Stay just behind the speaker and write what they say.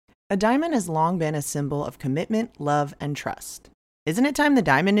A diamond has long been a symbol of commitment, love, and trust. Isn't it time the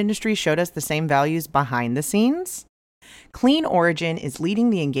diamond industry showed us the same values behind the scenes? Clean Origin is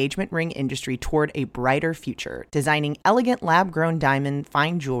leading the engagement ring industry toward a brighter future, designing elegant lab-grown diamond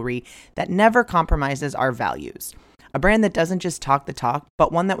fine jewelry that never compromises our values. A brand that doesn't just talk the talk,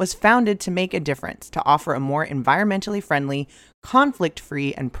 but one that was founded to make a difference, to offer a more environmentally friendly,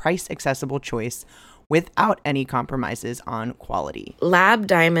 conflict-free, and price-accessible choice without any compromises on quality. Lab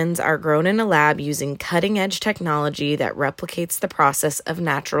diamonds are grown in a lab using cutting-edge technology that replicates the process of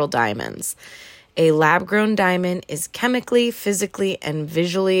natural diamonds. A lab-grown diamond is chemically, physically, and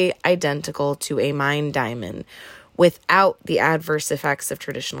visually identical to a mined diamond without the adverse effects of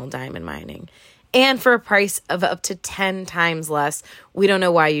traditional diamond mining. And for a price of up to 10 times less, we don't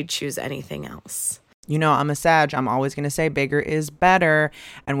know why you'd choose anything else. You know, I'm a Sag. I'm always going to say bigger is better.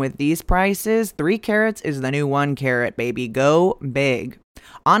 And with these prices, 3 carats is the new 1 carat, baby. Go big.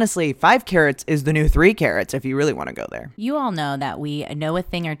 Honestly, 5 carats is the new 3 carats if you really want to go there. You all know that we know a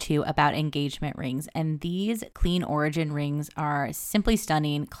thing or two about engagement rings, and these Clean Origin rings are simply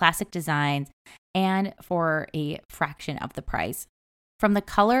stunning, classic designs, and for a fraction of the price. From the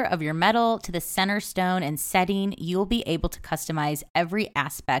color of your metal to the center stone and setting, you'll be able to customize every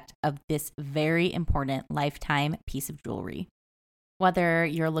aspect of this very important lifetime piece of jewelry. Whether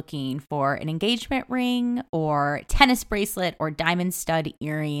you're looking for an engagement ring or tennis bracelet or diamond stud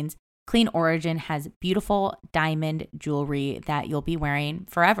earrings, Clean Origin has beautiful diamond jewelry that you'll be wearing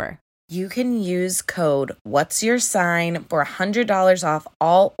forever. You can use code What's Your Sign for $100 off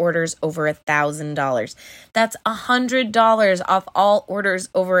all orders over $1,000. That's $100 off all orders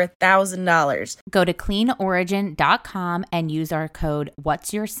over $1,000. Go to cleanorigin.com and use our code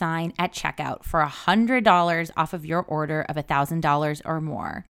What's Your Sign at checkout for $100 off of your order of $1,000 or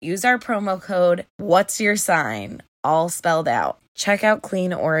more. Use our promo code What's Your Sign, all spelled out. Check out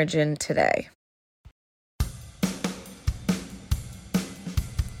Clean Origin today.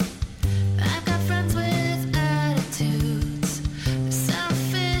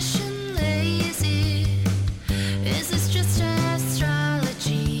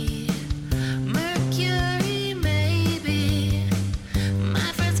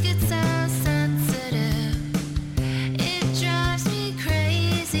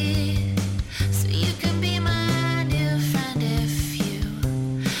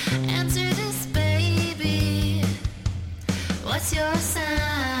 What's your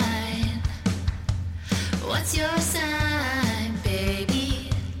sign? What's your sign, baby?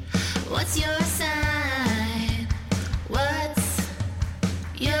 What's your sign? What's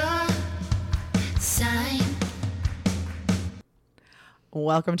your sign?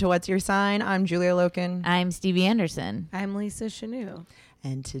 Welcome to What's Your Sign? I'm Julia Loken. I'm Stevie Anderson. I'm Lisa Chanou.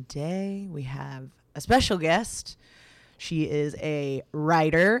 And today we have a special guest. She is a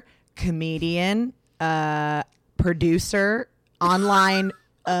writer, comedian, producer, online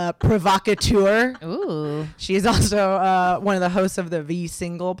provocateur. Ooh. She is also one of the hosts of the V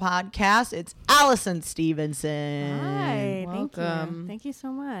Single podcast. It's Allison Stevenson. Hi, thank you. Welcome. Thank you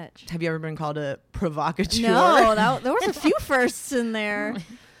so much. Have you ever been called a provocateur? No, there was a few firsts in there.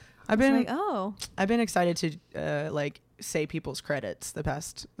 I've been I've been excited to say people's credits the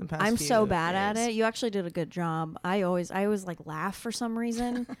past I'm few so bad at days. it. You actually did a good job. I always like laugh for some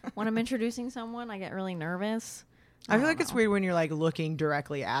reason when I'm introducing someone. I get really nervous. I feel like it's weird when you're like looking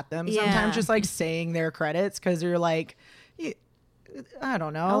directly at them. Yeah. Sometimes just like saying their credits because you're like, I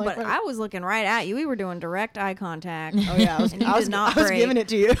don't know. Oh, like, but I was looking right at you. We were doing direct eye contact. oh yeah, I was, And you I was, did not I was break. giving it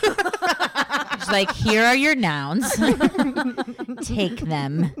to you. She's like, here are your nouns. Take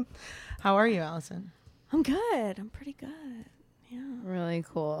them. How are you, Allison? I'm good. I'm pretty good. Yeah. Really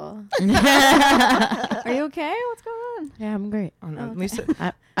cool. Are you okay? What's going on? Yeah, I'm great. Oh no, Okay.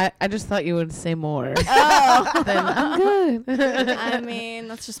 Lisa. I just thought you would say more. Oh, Then I'm good. I mean,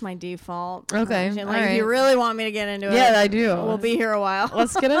 that's just my default. Okay, Like, all if you right. really want me to get into it, Yeah, I do. we'll be here a while.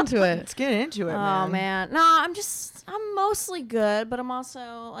 Let's get into it. Let's get into it, Oh man. man. No, I'm mostly good, but I'm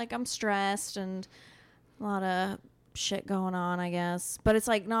also like I'm stressed and a lot of shit going on, I guess. But it's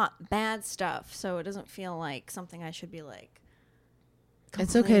like not bad stuff, so it doesn't feel like something I should be like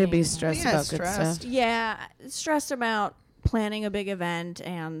It's okay to be complaining stressed Yeah, about stressed. good stuff. about. Yeah, stressed about planning a big event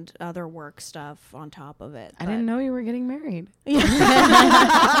and other work stuff on top of it. I didn't know you were getting married.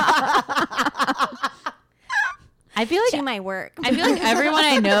 I feel like She might work. I feel like everyone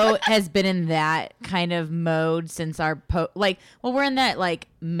I know has been in that kind of mode since our we're in that like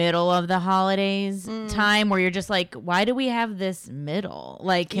middle of the holidays time where you're just like, why do we have this middle?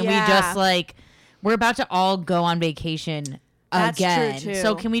 Like, can we Yeah. just like, we're about to all go on vacation That's true, again. too.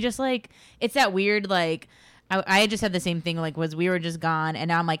 So can we just like, it's that weird like, I just had the same thing. Like, we were just gone, and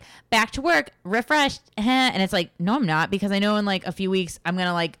now I'm like back to work, refreshed, and it's like, no, I'm not, because I know in like a few weeks I'm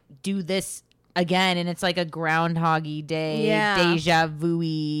gonna like do this again, and it's like a groundhoggy day, deja vu-y.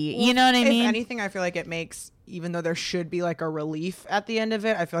 You know what I mean? If anything, I feel like it makes, even though there should be like a relief at the end of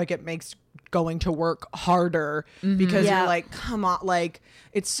it, I feel like it makes going to work harder because you're like, come on, like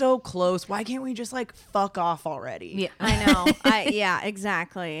it's so close. Why can't we just like fuck off already? Yeah. I know. Yeah,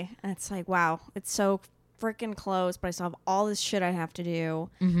 exactly. And it's like, wow, it's so freaking close, but I still have all this shit I have to do.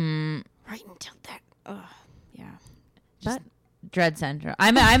 Right until that. Yeah. But dread central.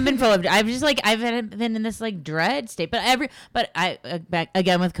 I've been full of. I've been in this like dread state. But I back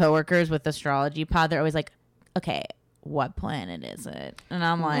again with coworkers with astrology pod. They're always like, okay, what planet is it? And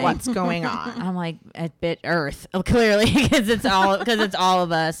I'm like, What's going on? I'm like, a bit Earth, clearly, because it's all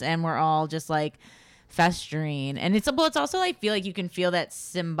of us, and we're all just like festering. And it's also I feel like you can feel that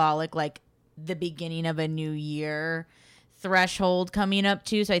symbolic, like the beginning of a new year threshold coming up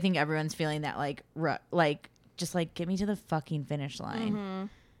too. So I think everyone's feeling that like just like get me to the fucking finish line.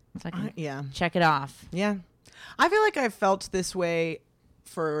 So I can check it off. Yeah. I feel like I've felt this way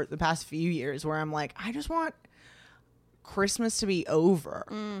for the past few years where I'm like, I just want Christmas to be over.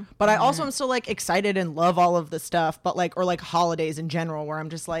 But I also am still like excited and love all of the stuff, but like, or like holidays in general where I'm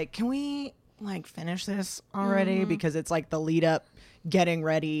just like, can we like finish this already? Because it's like the lead up, getting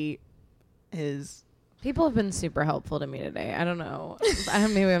ready is... People have been super helpful to me today. I don't know.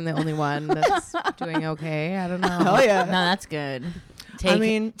 Maybe I'm the only one that's doing okay. I don't know. Hell yeah. No, that's good.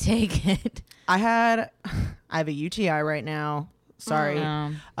 Take it. I have a UTI right now. Sorry.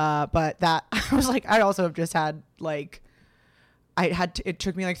 But that I was like, I also have just had like, it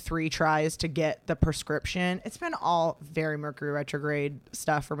took me like 3 tries to get the prescription. It's been all very Mercury retrograde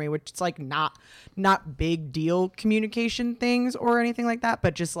stuff for me, which it's like not big deal communication things or anything like that,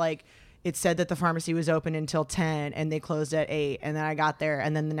 but just like, it said that the pharmacy was open until 10 and they closed at 8. And then I got there,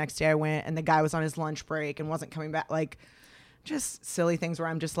 and then the next day I went and the guy was on his lunch break and wasn't coming back. Like just silly things where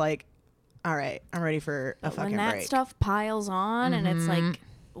I'm just like, all right, I'm ready for a fucking break. When that stuff piles on and it's like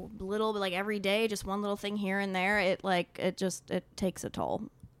little, like every day, just one little thing here and there, it takes a toll.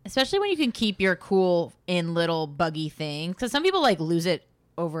 Especially when you can keep your cool in little buggy things. Because some people like lose it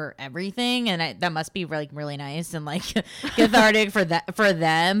over everything, and that must be like really nice and like cathartic for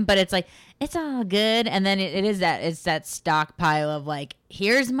them, but it's like it's all good. And then it's that stockpile of like,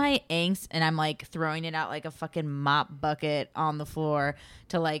 here's my angst, and I'm like throwing it out like a fucking mop bucket on the floor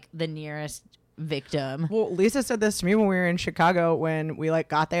to like the nearest victim. Well, Lisa said this to me when we were in Chicago when we like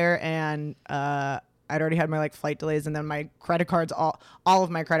got there, and I'd already had my like flight delays, and then my credit cards, all of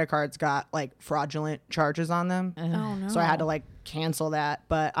my credit cards got like fraudulent charges on them. Oh no! So I had to like cancel that.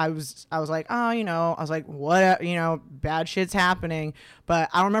 But I was like, oh, I was like, what, bad shit's happening. But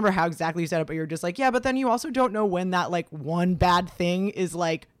I don't remember how exactly you said it. But you're just like, yeah. But then you also don't know when that like one bad thing is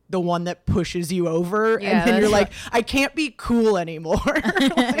like the one that pushes you over, and then you're like, I can't be cool anymore.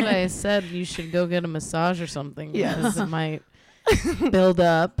 That's what I said. You should go get a massage or something. Because it might build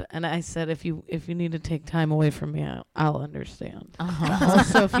up. And I said, if you need to take time away from me, I'll understand.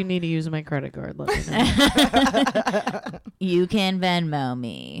 Also, if you need to use my credit card, let me know. You can Venmo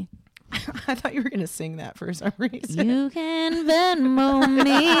me. I thought you were gonna sing that for some reason. You can Venmo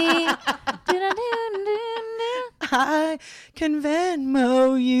me. I can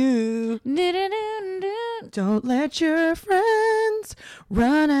Venmo you. Don't let your friends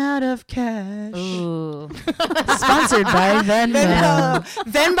run out of cash. Ooh. Sponsored by Venmo.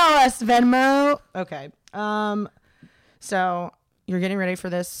 Venmo us, Venmo. Okay. So you're getting ready for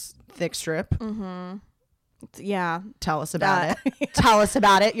this thick strip. Mm-hmm. Yeah. Tell us about it. Tell us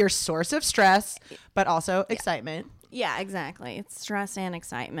about it. Your source of stress, but also excitement. Yeah, exactly. It's stress and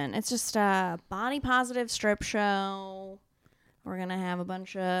excitement. It's just a body positive strip show. We're going to have a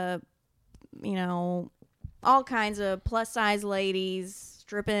bunch of, all kinds of plus size ladies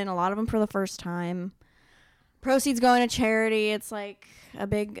stripping, a lot of them for the first time. Proceeds going to charity. It's like a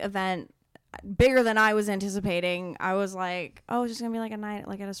big event, bigger than I was anticipating. I was like, oh, it's just going to be like a night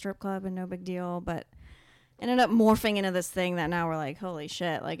like at a strip club and no big deal. But ended up morphing into this thing that now we're like, holy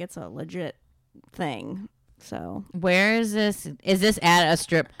shit, like it's a legit thing. So where is this? Is this at a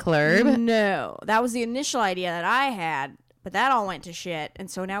strip club? No, that was the initial idea that I had, but that all went to shit. And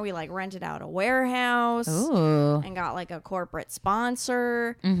so now we like rented out a warehouse. Ooh. And got like a corporate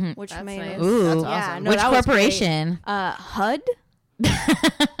sponsor, which That's made nice. us, Ooh. That's yeah, awesome. no, Which that was great. corporation? HUD.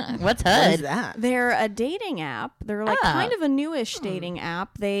 What's What HUD? is that? They're a dating app. They're like kind of a newish dating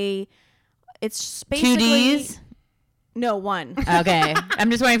app. It's basically 2 Ds? No, one. Okay.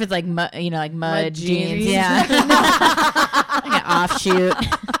 I'm just wondering if it's like like mud jeans. jeans. Yeah. Like an offshoot.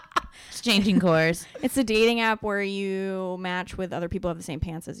 It's changing course. It's a dating app where you match with other people who have the same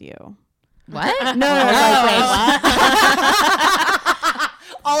pants as you. What? No.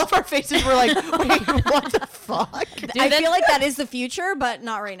 All of our faces were like, wait, what the fuck? I feel like that is the future, but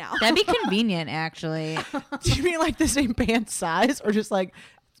not right now. That'd be convenient, actually. Do you mean like the same pants size or just like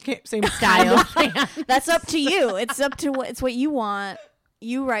same style? That's up to you. It's up to it's what you want.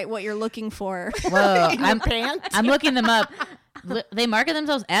 You write what you're looking for. Whoa, pants. I'm looking them up. They market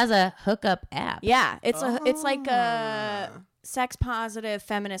themselves as a hookup app. Yeah, it's like a sex positive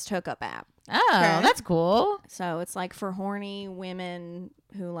feminist hookup app. Oh, that's cool. So it's like for horny women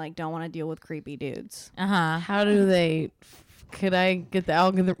who like don't want to deal with creepy dudes. How do they? Could I get the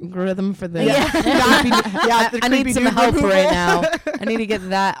algorithm for the? I need some help right now. I need to get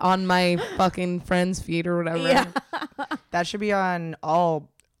that on my fucking friend's feed or whatever. Yeah. That should be on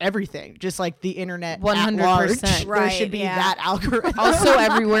everything, just like the internet. 100%. There Right, should be yeah. that algorithm. Also,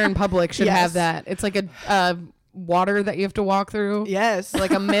 everywhere in public should Yes. have that. It's like a water that you have to walk through. Yes.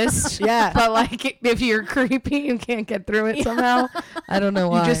 Like a mist. Yeah. But like if you're creepy, you can't get through it somehow. I don't know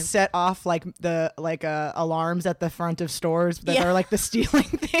why. You just set off like the alarms at the front of stores that are like the stealing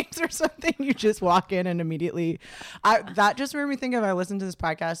things or something. You just walk in and immediately. That just made me think of. I listened to this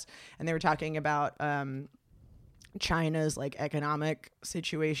podcast and they were talking about China's like economic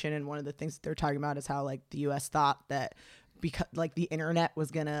situation, and one of the things that they're talking about is how like the U.S. thought that because like the internet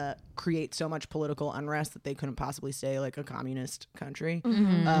was gonna create so much political unrest that they couldn't possibly stay like a communist country,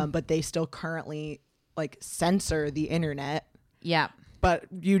 but they still currently like censor the internet. Yeah. But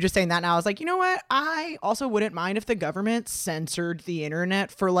you just saying that now, I was like, you know what? I also wouldn't mind if the government censored the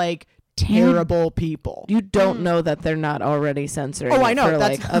internet for like terrible people. You don't know that they're not already censoring. Oh, I it know. for,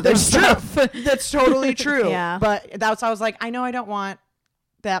 That's, like, other that's stuff. true. That's totally true. Yeah. But that's why I was like, I know I don't want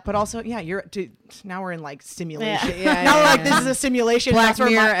that, but also, yeah, now we're in like simulation. Yeah, now we're like, yeah. this is a simulation. Black That's where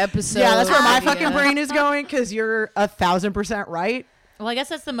Mirror my episode. Yeah, that's where my Yeah. fucking brain is going, because you're 1,000% right. Well, I guess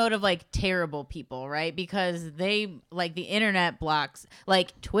that's the mode of like terrible people, right? Because they like the internet blocks,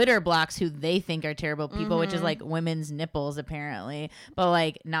 like Twitter blocks who they think are terrible people, which is like women's nipples apparently. But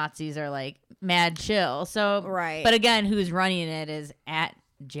like Nazis are like mad chill. So Right. But again, who's running it is at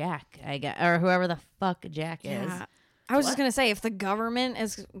Jack, I guess, or whoever the fuck Jack is. Yeah. I was just gonna say, if the government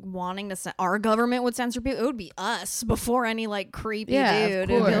is wanting to, our government would censor people. It would be us before any like creepy Yeah, of dude.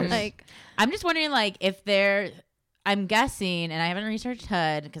 It'd be course. like, I'm just wondering, like, if they're, I'm guessing, and I haven't researched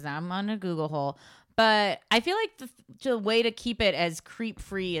HUD because I'm on a Google hole, but I feel like the way to keep it as creep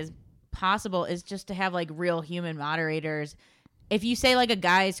free as possible is just to have like real human moderators. If you say like a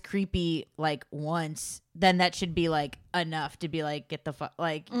guy's creepy like once, then that should be like enough to be like, get the fuck,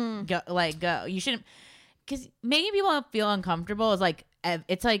 like, go. You shouldn't, because making people feel uncomfortable is like,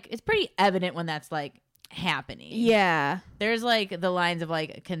 it's pretty evident when that's like happening. yeah, There's like the lines of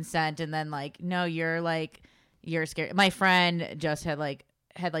like consent, and then like, no, you're scared. My friend just had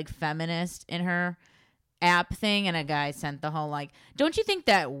feminist in her app thing, and a guy sent the whole like, don't you think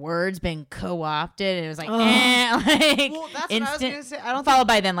that word's been co-opted? And it was like, like Well, that's what I was instant, gonna say. I don't followed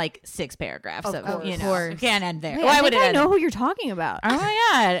by then like 6 paragraphs Of of course. you Of know, course. it can't end there. Wait, Why I would think it I end? know who you're talking about. Oh my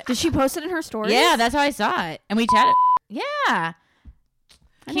god! Did she post it in her story? Yeah, that's how I saw it, and we chatted. Yeah, I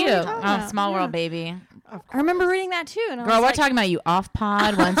know cute. what you're talking Oh, about. small Yeah. world, baby. I remember reading that too. And I Girl, was we're like, talking about you off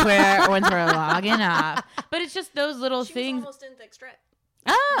pod once we're logging off. But it's just those little things. in thick strip.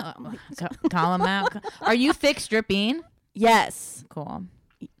 Oh, call them out. Are you thick stripping? Yes. Cool.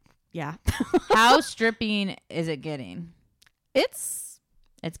 Yeah. How stripping is it getting? It's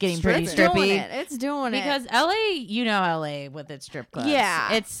Getting pretty doing strippy. it. It's doing it. Because LA, you know LA with its strip clubs.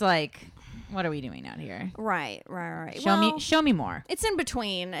 Yeah. It's like, what are we doing out here? Right. Show me more. It's in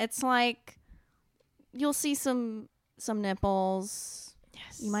between. It's like you'll see some nipples.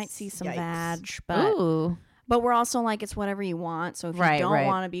 Yes. You might see some Yikes. vag, but Ooh. we're also like, it's whatever you want. So if Right, you don't right.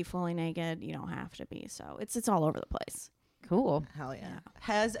 want to be fully naked, you don't have to be. So it's all over the place. Cool. Hell yeah.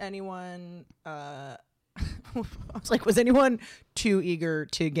 Has anyone I was like, was anyone too eager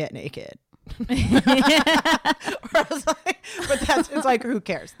to get naked? Or I was like, but it's like, who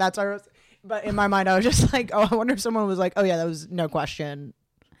cares? That's our. But in my mind, I was just like, oh, I wonder if someone was like, oh yeah, that was no question.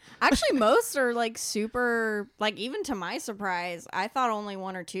 Actually, most are like super, like, even to my surprise, I thought only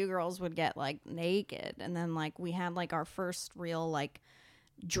 1 or 2 girls would get like naked. And then like we had like our first real like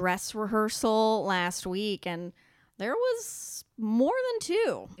dress rehearsal last week, and there was more than 2.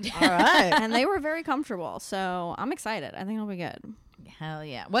 All right. And they were very comfortable. So I'm excited. I think it'll be good. Hell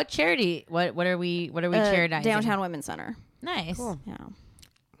yeah. What charity? What are we charitizing? Downtown Women's Center. Nice. Yeah.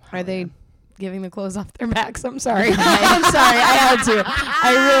 Are they giving the clothes off their backs? I'm sorry. I'm sorry. I had to.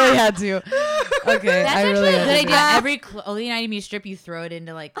 I really had to. Okay, That's I actually really a good idea. understand. Every clothing item you strip, you throw it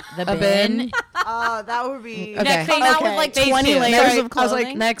into like the bin. Oh, that would be Okay. Next thing, Out with like phase 20 two. layers Sorry, of I was like,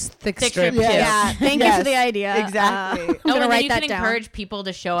 clothing. Next thick Thick strip. strip, too. too. Yeah, thank you for the idea. Exactly. I'm Oh, gonna and then write you that can down. encourage people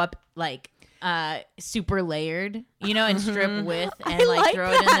to show up like super layered, and strip with and I like like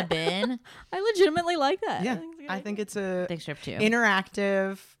throw it in that. the bin. I legitimately like that. Yeah, think it's a good I idea. think it's a Thick strip too.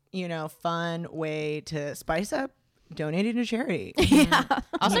 interactive, fun way to spice up donating to charity. Yeah.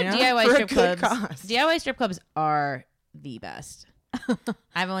 Also, you know, DIY for a strip good clubs. cause. DIY strip clubs are the best.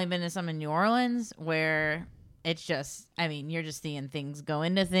 I've only been to some in New Orleans where it's just, you're just seeing things go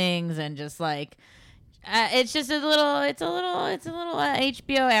into things and just like, it's just a little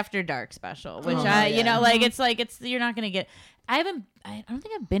HBO After Dark special, which you're not gonna get. I don't think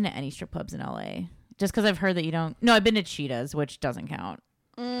I've been to any strip clubs in LA, just because I've heard that you don't. No, I've been to Cheetahs, which doesn't count.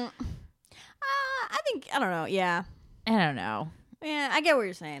 I don't know. Yeah. I don't know. Yeah, I get what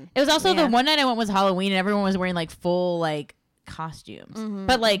you're saying. It was also Yeah. the one night I went was Halloween and everyone was wearing like full like costumes,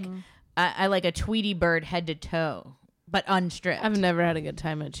 but like I like a Tweety bird head to toe, but unstripped. I've never had a good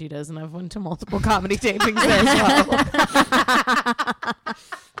time at Cheetahs, and I've went to multiple comedy tapings there as well.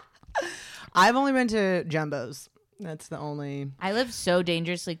 I've only been to Jumbo's. That's the only. I live so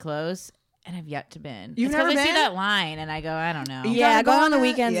dangerously close, and I've yet to been. You've It's 'cause never I see been? that line, and I go, I don't know. You Yeah, gotta go going on on the it.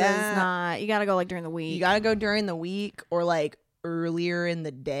 weekends Yeah. is not. You got to go like during the week. You got to go during the week or like earlier in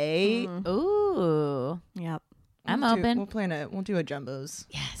the day. Ooh, Yep. I'm We'll open. We'll do a Jumbo's.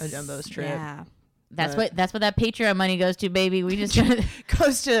 Yes. A Jumbo's trip. Yeah. That's what that Patreon money goes to, baby. We just gotta,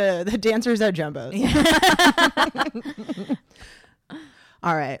 Goes to the dancers at Jumbo's.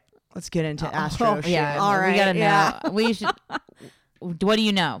 All right. Let's get into Astro shit. yeah. All We right, gotta know. yeah. We should. What do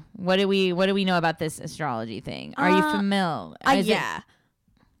you know? What do we know about this astrology thing? Are you familiar? Is it-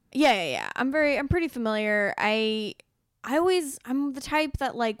 Yeah. I'm pretty familiar. I'm the type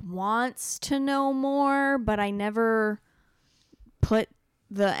that like wants to know more, but I never put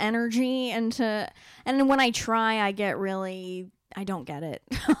the energy into, and when I try, I don't get it.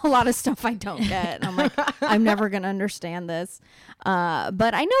 A lot of stuff I don't get. And I'm like, I'm never going to understand this.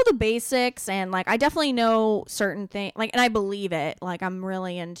 But I know the basics, and like, I definitely know certain things, like, and I believe it. Like, I'm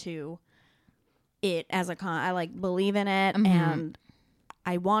really into it as I like believe in it, and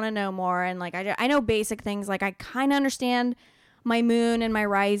I want to know more. And like, I know basic things. Like, I kind of understand my moon and my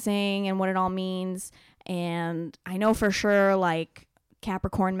rising and what it all means. And I know for sure, like,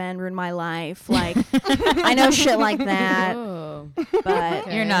 Capricorn men ruined my life. Like, I know shit like that. Oh.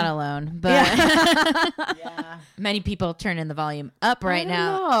 But You're not alone, but many people turning the volume up right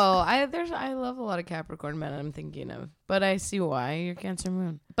now. No, I love a lot of Capricorn men I'm thinking of, but I see why you're Cancer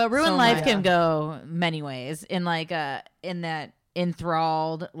moon. But ruined So life much. can go many ways. In like in that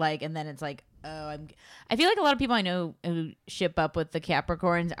enthralled, like, and then it's like, oh, I feel like a lot of people I know who ship up with the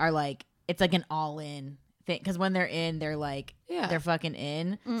Capricorns are like, it's like an all in thing, because when they're in, they're like, Yeah. they're fucking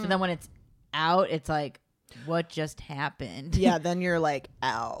in. So then when it's out, it's like, what just happened? Yeah, then you're like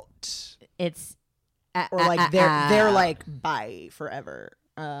out. It's Or like they're like bye forever.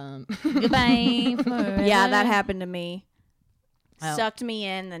 goodbye. yeah, that happened to me. Oh. Sucked me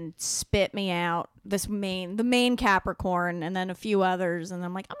in, then spit me out. The main Capricorn, and then a few others, and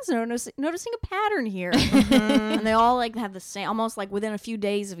I'm like, I'm just noticing a pattern here. And they all like have the same, almost like within a few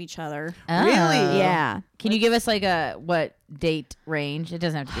days of each other. Oh. Really? Yeah, Can you give us like a what date range? It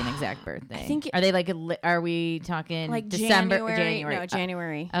doesn't have to be an exact birthday. I think- are they like are we talking like December? January. No,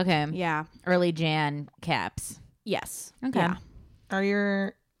 January. Okay. Yeah. Early Jan caps. Yes. Okay. Yeah.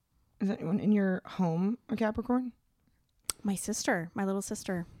 Is anyone in your home a Capricorn? My little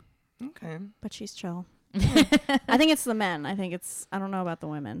sister, Okay. but she's chill. I think it's the men. I don't know about the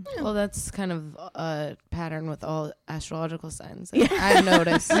women. Well, that's kind of a pattern with all astrological signs. I've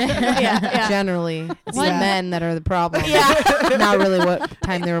noticed. Yeah. Generally, it's What? the men that are the problem. Not really what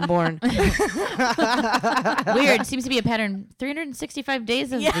time they were born. Weird. Seems to be a pattern. 365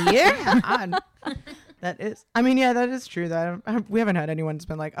 days of the year. Odd. That is. I mean, yeah, that is true. That we haven't had anyone that's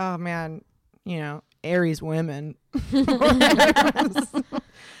been like, oh man, Aries women.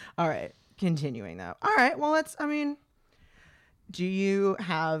 All right. Continuing though. All right. Well, do you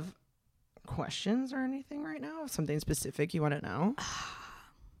have questions or anything right now? Something specific you want to know?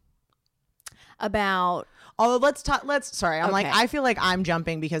 About Although sorry, I'm like, Okay. I feel like I'm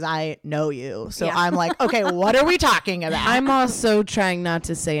jumping because I know you. So Yeah. I'm like, okay, what are we talking about? I'm also trying not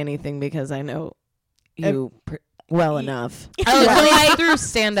to say anything because I know you well enough. Oh, so I through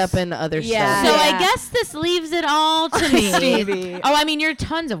stand up and other Yeah. stuff. So I guess this leaves it all to me. Stevie. Oh, I mean, you're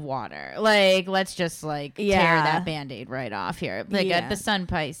tons of water. Like, let's just like tear Yeah. that Band-Aid right off here. Like Yeah. the sun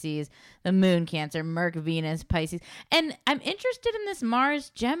Pisces, the moon Cancer, Merc Venus Pisces. And I'm interested in this Mars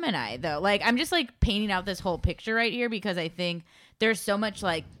Gemini though. Like I'm just like painting out this whole picture right here because I think there's so much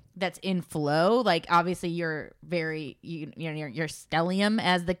like that's in flow. Like obviously you're very you're stellium,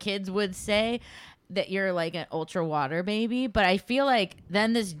 as the kids would say, that you're like an ultra water baby, but I feel like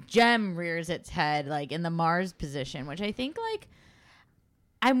then this gem rears its head like in the Mars position, which I think like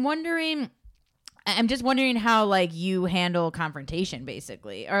I'm just wondering how like you handle confrontation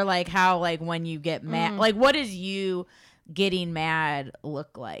basically, or like how like when you get mad, like what does you getting mad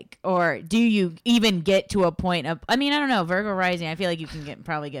look like, or do you even get to a point of, I mean, I don't know, Virgo rising, I feel like you can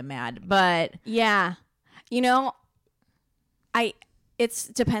probably get mad, but Yeah. You know, it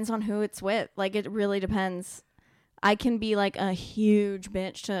depends on who it's with. Like, it really depends. I can be like a huge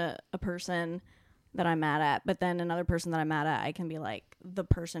bitch to a person that I'm mad at, but then another person that I'm mad at, I can be like the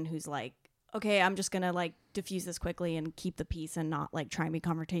person who's like, okay, I'm just gonna like diffuse this quickly and keep the peace and not like try and be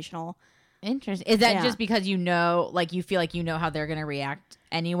confrontational. interesting. Is that Yeah. just because you know, like you feel like you know how they're gonna react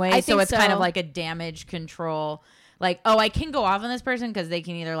anyway? I So think it's kind of so. like a damage control. Like, oh, I can go off on this person because they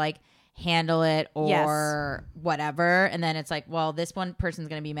can either like handle it or whatever, and then it's like, well, this one person's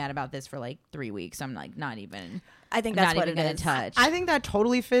gonna be mad about this for like 3 weeks. I'm like not even. I think I'm that's not what even it gonna is. touch. I think that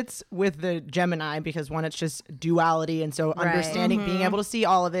totally fits with the Gemini because one, it's just duality, and so understanding, being able to see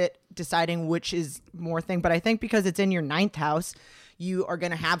all of it, deciding which is more thing. But I think because it's in your 9th house, you are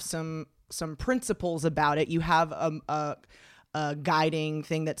going to have some principles about it. You have a guiding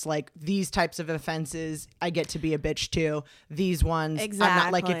thing that's like, these types of offenses I get to be a bitch to. These ones, I'm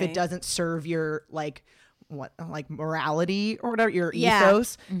not like, if Exactly. it doesn't serve your like morality or whatever, your Yeah.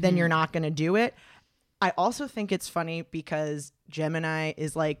 ethos, then you're not going to do it. I also think it's funny because Gemini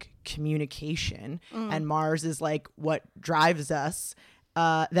is like communication and Mars is like what drives us.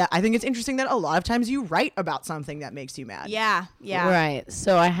 That I think it's interesting that a lot of times you write about something that makes you mad. Yeah. Right.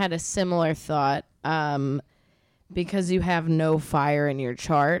 So I had a similar thought. Because you have no fire in your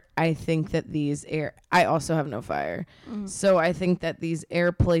chart, I think that I also have no fire. So I think that these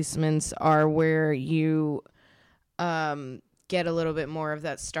air placements are where you get a little bit more of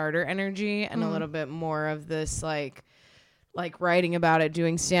that starter energy and a little bit more of this like writing about it,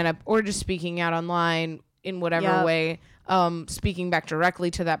 doing stand up, or just speaking out online in whatever Yep. way, speaking back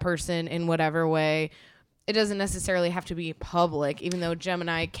directly to that person in whatever way. It doesn't necessarily have to be public, even though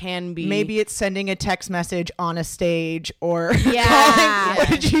Gemini can be. Maybe it's sending a text message on a stage or Yeah. calling, what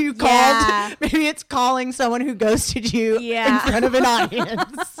did you call? Yeah. Maybe it's calling someone who ghosted you Yeah. in front of an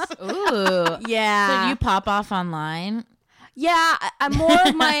audience. Ooh. Yeah. So you pop off online. Yeah, I'm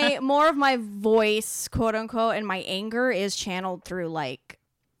more of my voice, quote unquote, and my anger is channeled through like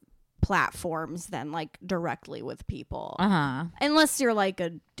platforms than like directly with people. Uh-huh. Unless you're like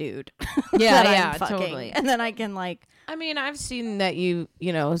a dude. Yeah, that I'm yeah, fucking. totally. And then I can like I mean, I've seen that you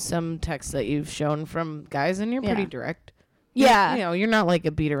know, some texts that you've shown from guys, and you're pretty Yeah. direct. Yeah. You know, you're not like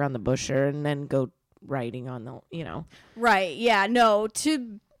a beat around the busher and then go writing on the, you know. Right. Yeah. No,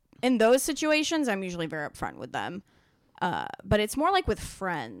 in those situations I'm usually very upfront with them. But it's more like with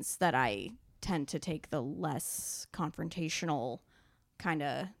friends that I tend to take the less confrontational kind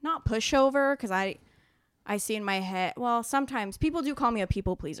of, not pushover, because I see in my head, well, sometimes people do call me a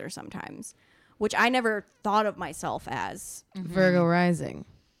people pleaser sometimes, which I never thought of myself as. Virgo rising.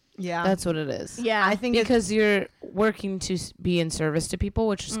 Yeah. That's what it is. Yeah. I think Because you're working to be in service to people,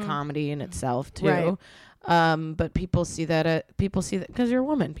 which is comedy in itself too. Right. But people see that because you're a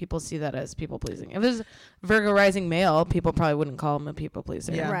woman. People see that as people pleasing. If it was Virgo rising male, people probably wouldn't call him a people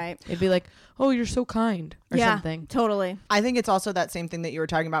pleaser. Yeah. Right. It'd be like, oh, you're so kind or Yeah, something. totally. I think it's also that same thing that you were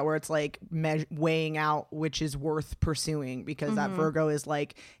talking about where it's like weighing out which is worth pursuing, because that Virgo is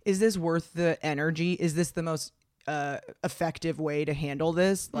like, is this worth the energy? Is this the most effective way to handle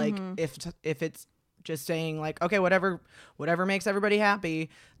this? Like if it's just saying like, okay, whatever makes everybody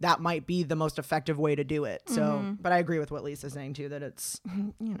happy, that might be the most effective way to do it. So, but I agree with what Lisa's saying too, that it's,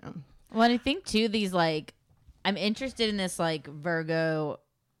 you know. Well, and I think too, these like, I'm interested in this like Virgo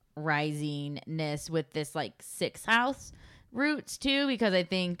risingness with this like 6th house roots too, because I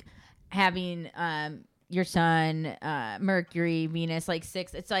think having your sun, Mercury, Venus, like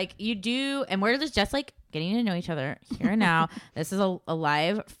 6, it's like you do, and we're just like getting to know each other here and now. This is a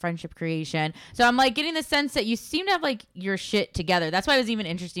live friendship creation. So I'm like getting the sense that you seem to have like your shit together. That's why it was even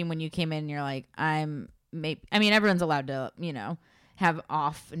interesting when you came in and you're like, I mean, everyone's allowed to, you know, have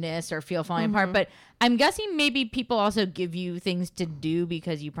offness or feel falling apart. But I'm guessing maybe people also give you things to do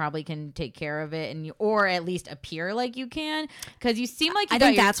because you probably can take care of it, and or at least appear like you can, because you seem like I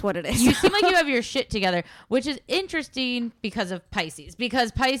think that's what it is. You seem like you have your shit together, which is interesting because of Pisces.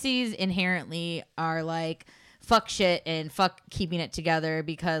 Because Pisces inherently are like, fuck shit and fuck keeping it together,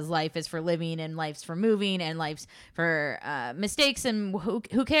 because life is for living and life's for moving and life's for mistakes, and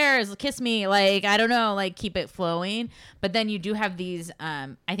who cares, kiss me, like, I don't know, like, keep it flowing. But then you do have these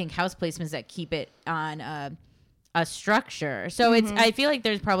I think house placements that keep it on a structure. So it's, I feel like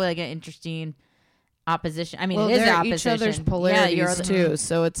there's probably like an interesting opposition. I mean, it is opposition. Each other's polarities too,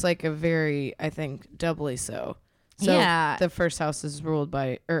 so it's like a very, I think, doubly so. So Yeah. the first house is ruled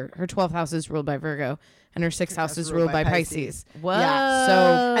by, or her 12th house is ruled by Virgo, and her 6th house is ruled by Pisces. Whoa. Yeah,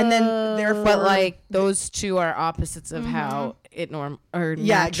 So, and then therefore, but like those two are opposites of how it yeah, exactly.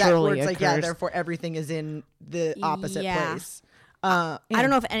 naturally Where it's occurs. like, yeah, therefore everything is in the opposite Yeah. place. I don't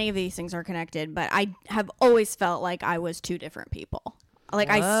know if any of these things are connected, but I have always felt like I was two different people. Like,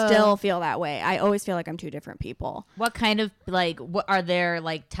 I still feel that way. I always feel like I'm two different people. What kind of, like, what are there,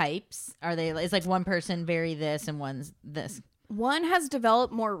 like, types? Are they, is like one person very this and one's this? One has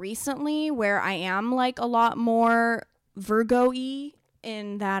developed more recently where I am like a lot more Virgo-y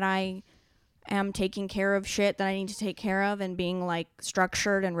in that I am taking care of shit that I need to take care of and being like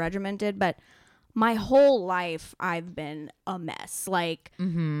structured and regimented. But my whole life I've been a mess. Like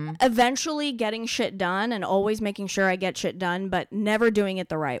eventually getting shit done and always making sure I get shit done, but never doing it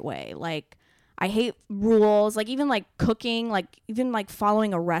the right way. Like, I hate rules. Like, even like cooking, like even like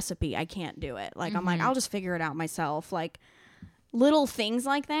following a recipe, I can't do it. Like, I'm like, I'll just figure it out myself. Like, little things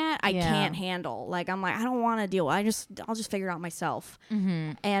like that I can't handle. Like, I'm like, I don't want to deal. I'll just figure it out myself.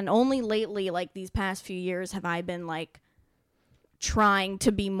 And only lately, like these past few years, have I been like trying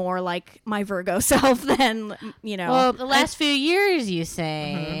to be more like my Virgo self than, you know. Well, the last few years, you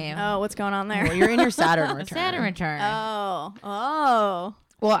say. Oh, what's going on there? Well, you're in your Saturn return. Saturn return. Oh.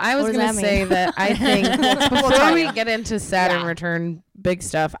 Well, I was What does going to that say mean? that I think before we get into Saturn return big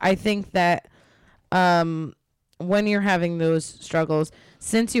stuff, I think that when you're having those struggles,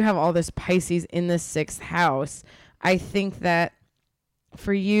 since you have all this Pisces in the 6th house, I think that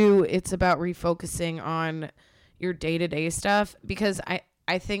for you, it's about refocusing on your day-to-day stuff, because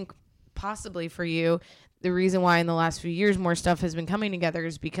I think possibly for you, the reason why in the last few years more stuff has been coming together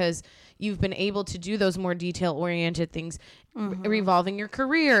is because you've been able to do those more detail-oriented things, revolving your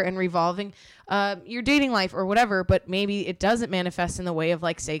career and revolving your dating life or whatever, but maybe it doesn't manifest in the way of,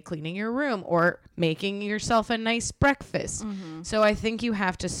 like, say, cleaning your room or making yourself a nice breakfast. So I think you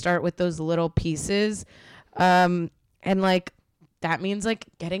have to start with those little pieces, and, like, that means, like,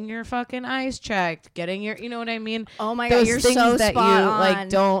 getting your fucking eyes checked, getting your, you know what I mean? Oh my Those God, you're things so that spot you, on. like,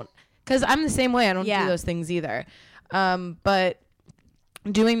 don't, because I'm the same way. I don't do Yeah. those things either. But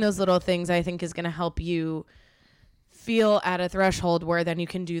doing those little things, I think, is going to help you feel at a threshold where then you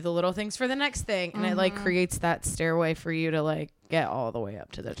can do the little things for the next thing. And it, like, creates that stairway for you to, like, get all the way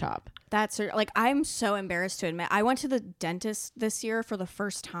up to the top. That's like, I'm so embarrassed to admit, I went to the dentist this year for the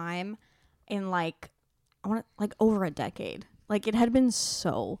first time in like, I want like over a decade. Like, it had been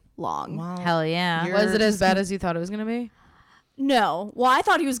so long. Wow. Hell yeah. You're Was it as just bad as you thought it was going to be? No. Well, I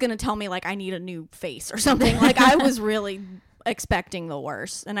thought he was going to tell me like I need a new face or something. Like, I was really expecting the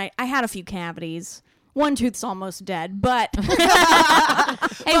worst. And I had a few cavities. One tooth's almost dead, but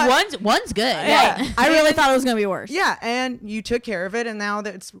Hey, one's good. Yeah. I really thought it was going to be worse. Yeah, and you took care of it, and now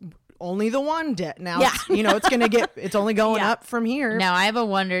that it's only the one debt. Now, Yeah. it's gonna get. It's only going Yeah. up from here. Now I have a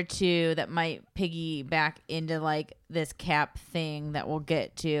wonder too that might piggyback into like this cap thing that we'll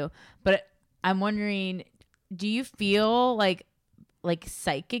get to, but I'm wondering, do you feel like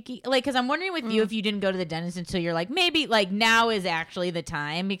psychic, like, because I'm wondering with you if you didn't go to the dentist until you're like, maybe like now is actually the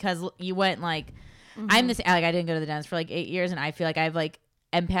time, because you went like I'm this, like, I didn't go to the dentist for like 8 years, and I feel like I have like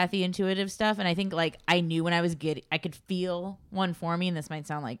empathy, intuitive stuff, and I think like I knew when I was I could feel one for me, and this might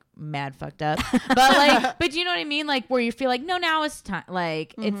sound like mad fucked up, but like, but you know what I mean, like where you feel like, no, now it's time,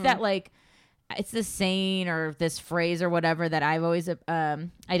 like it's that, like, it's the saying or this phrase or whatever that I've always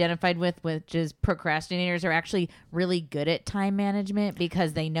identified with, which is procrastinators are actually really good at time management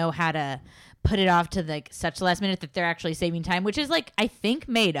because they know how to put it off to like such the last minute that they're actually saving time, which is like, I think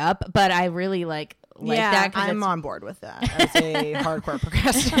made up, but I really like that. I'm on board with that as a hardcore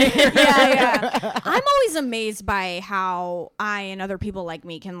procrastinator. yeah. I'm always amazed by how I and other people like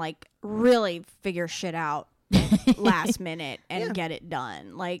me can like really figure shit out last minute and get it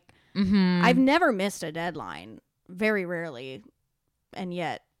done. Like, I've never missed a deadline, very rarely, and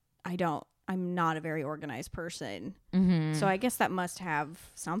yet I don't I'm not a very organized person. Mm-hmm. So I guess that must have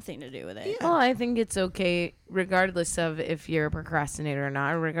something to do with it. Well, I think it's okay, regardless of if you're a procrastinator or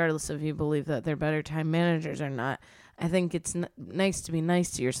not, or regardless if you believe that they're better time managers or not. I think it's nice to be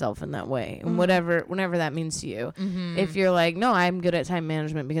nice to yourself in that way, and whenever that means to you. Mm-hmm. If you're like, no, I'm good at time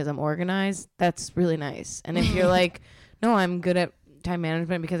management because I'm organized, that's really nice. And if you're like, no, I'm good at time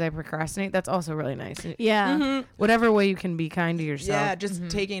management because I procrastinate, that's also really nice. Yeah. Whatever way you can be kind to yourself. Yeah, just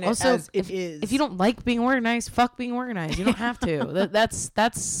taking it Also, as it is. If you don't like being organized, fuck being organized. You don't have to.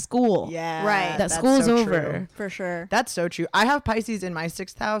 That's school. yeah, Right. That that's school is so over. true. For sure. That's so true. I have Pisces in my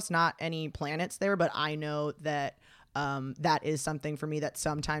 6th house, not any planets there, but I know that that is something for me that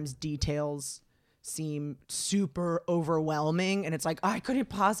sometimes details seem super overwhelming, and it's like, I couldn't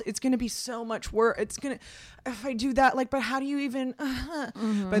possibly, it's going to be so much work. It's going to, if I do that, like, but how do you even,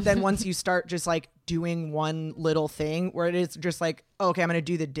 but then once you start just like doing one little thing where it is just like, okay, I'm going to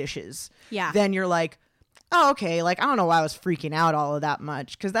do the dishes. Yeah. Then you're like, oh, okay. Like, I don't know why I was freaking out all of that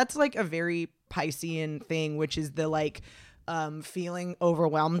much. 'Cause that's like a very Piscean thing, which is the like, feeling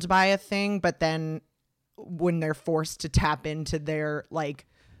overwhelmed by a thing, but then when they're forced to tap into their like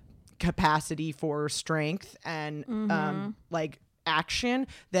capacity for strength and like action,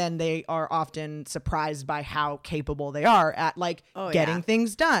 then they are often surprised by how capable they are at like getting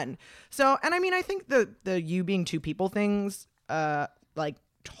things done. So, and I mean, I think the you being two people things like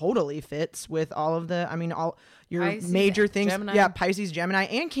totally fits with all of the, I mean, all your Pisces, major things. Gemini. Yeah, Pisces, Gemini,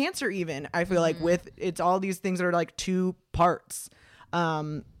 and Cancer even. I feel like with it's all these things that are like two parts.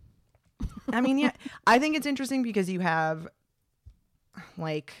 I mean, yeah, I think it's interesting because you have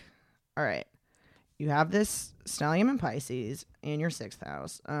like, all right, you have this stellium and Pisces in your 6th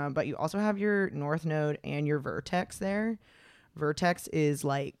house, but you also have your North Node and your Vertex there. Vertex is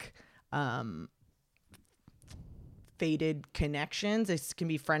like fated connections. This can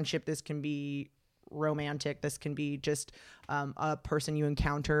be friendship. This can be romantic. This can be just a person you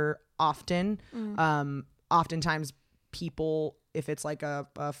encounter often. Oftentimes people, if it's like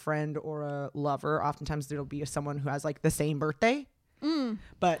a friend or a lover, oftentimes there'll be someone who has like the same birthday.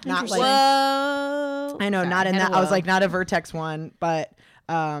 But not like, Whoa. I know, not in that. I was like, not a Vertex one, but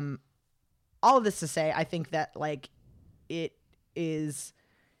all of this to say, I think that like it is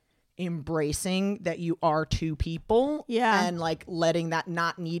embracing that you are two people, Yeah. and like letting that,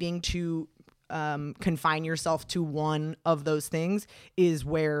 not needing to confine yourself to one of those things is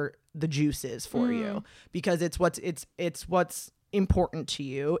where the juice is for you, because it's what's important to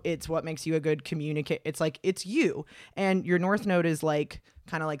you. It's what makes you a good communicator. It's like, it's you, and your North Node is like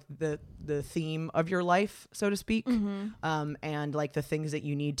kind of like the theme of your life, so to speak. And like the things that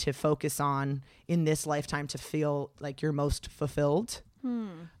you need to focus on in this lifetime to feel like you're most fulfilled.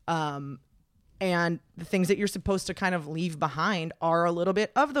 And the things that you're supposed to kind of leave behind are a little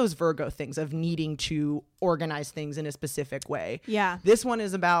bit of those Virgo things of needing to organize things in a specific way. Yeah. This one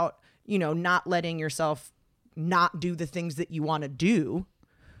is about, you know, not letting yourself not do the things that you want to do.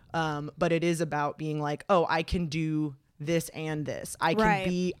 But it is about being like, oh, I can do this and this. I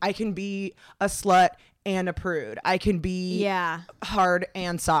can be a slut and a prude. I can be hard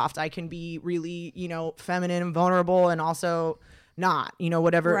and soft. I can be really, you know, feminine and vulnerable, and also not, you know,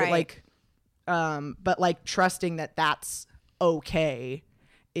 whatever. Right. Like, but like trusting that that's okay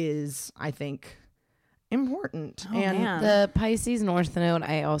is, I think, important. And man. The Pisces North Node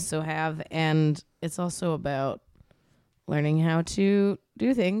I also have, and it's also about learning how to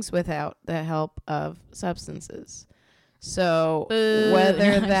do things without the help of substances. So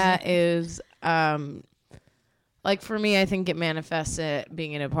whether that is like for me, I think it manifests at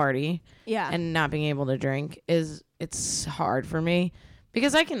being in a party and not being able to drink. It's hard for me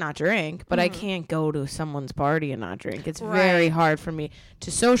because I cannot drink, but I can't go to someone's party and not drink. It's very hard for me to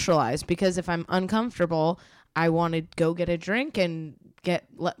socialize because if I'm uncomfortable, I want to go get a drink and get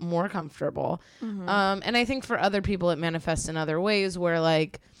more comfortable. And I think for other people, it manifests in other ways where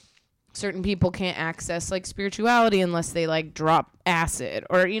like certain people can't access like spirituality unless they like drop acid,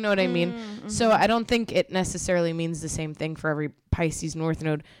 or you know what I mean? So I don't think it necessarily means the same thing for every Pisces North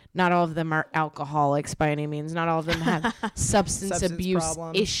Node. Not all of them are alcoholics by any means. Not all of them have substance abuse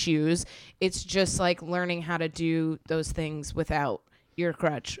problems. issues. It's just like learning how to do those things without your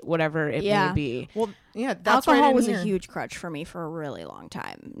crutch, whatever it may be. well, yeah, that's Alcohol right in was here. a huge crutch for me for a really long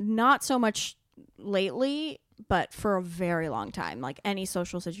time. Not so much lately, but for a very long time. Like any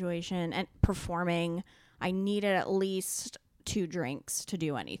social situation and performing, I needed at least 2 drinks to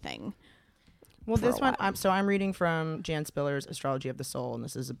do anything. Well, for this a one, while. I'm reading from Jan Spiller's Astrology of the Soul, and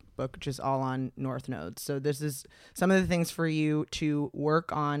this is a book just all on North Nodes. So this is some of the things for you to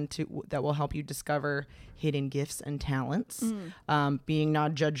work on that will help you discover hidden gifts and talents. Being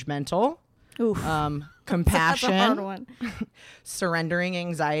non-judgmental, Oof. That's a Compassion, hard one. surrendering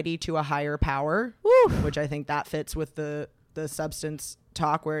anxiety to a higher power, which I think that fits with the substance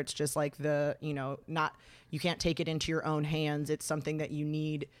talk, where it's just like you can't take it into your own hands. It's something that you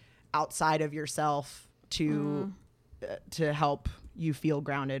need outside of yourself to help you feel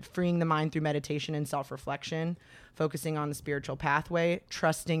grounded. Freeing the mind through meditation and self-reflection, focusing on the spiritual pathway,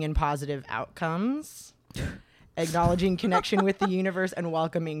 trusting in positive outcomes, acknowledging connection with the universe, and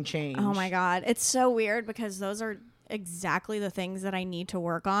welcoming change. Oh my God. It's so weird because those are exactly the things that I need to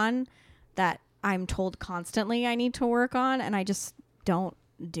work on, that I'm told constantly I need to work on, and I just don't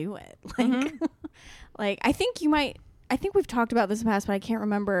do it. Like, I think we've talked about this in the past, but I can't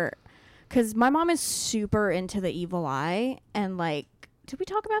remember, because my mom is super into the evil eye, and like, did we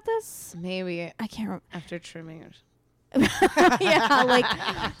talk about this? Maybe I can't remember. after trimming or Yeah, like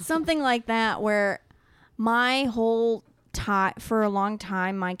something like that, where my whole time, for a long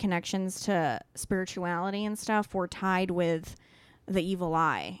time, my connections to spirituality and stuff were tied with the evil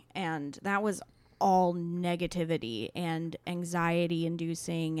eye, and that was all negativity and anxiety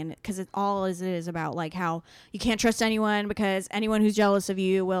inducing, and because it is about like how you can't trust anyone because anyone who's jealous of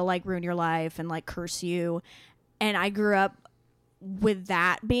you will like ruin your life and like curse you. And I grew up with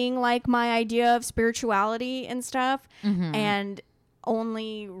that being like my idea of spirituality and stuff. And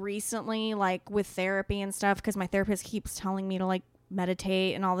only recently, like with therapy and stuff, because my therapist keeps telling me to like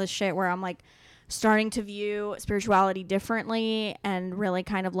meditate and all this shit, where I'm like starting to view spirituality differently and really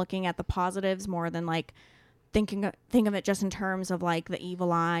kind of looking at the positives more than like think of it just in terms of like the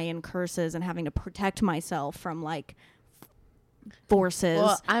evil eye and curses and having to protect myself from like forces.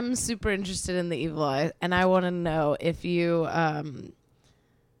 Well, I'm super interested in the evil eye, and I want to know if you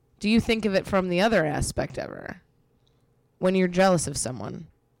do you think of it from the other aspect ever when you're jealous of someone?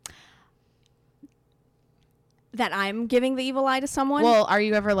 That I'm giving the evil eye to someone? Well, are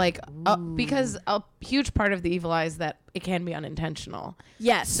you ever like because a huge part of the evil eye is that it can be unintentional.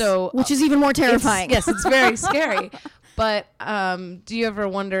 Yes. So which is even more terrifying. Yes, it's very scary. But do you ever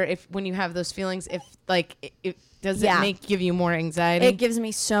wonder if when you have those feelings, if like it does it give you more anxiety? It gives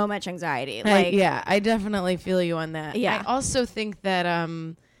me so much anxiety. Like, yeah, I definitely feel you on that. Yeah. I also think that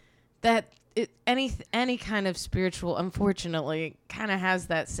any kind of spiritual, unfortunately, kind of has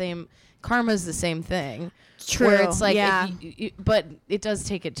that same karma's the same thing. True. Where it's like, yeah. but it does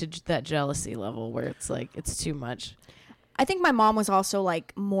take it to that jealousy level where it's like it's too much. I think my mom was also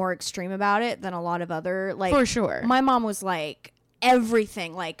like more extreme about it than a lot of other like. For sure. My mom was like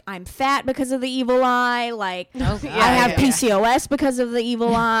everything. Like, I'm fat because of the evil eye. Like, I have PCOS because of the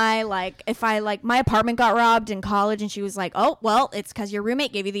evil eye. Like, if I like my apartment got robbed in college, and she was like, "Oh, well, it's because your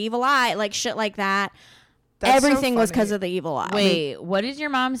roommate gave you the evil eye." Like shit like that. That's Everything so was funny. because of the evil eye. Wait, what is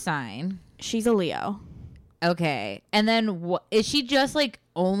your mom's sign? She's a Leo. Okay, and then is she just like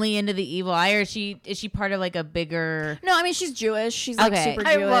only into the evil eye, or is she part of like a bigger? No, I mean she's Jewish. She's like Okay. super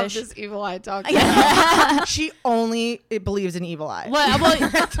I Jewish. love this evil eye talk. She only believes in evil eye.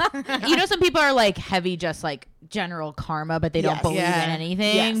 Well, you know, some people are like heavy, just like general karma, but they don't Yes. believe Yeah. in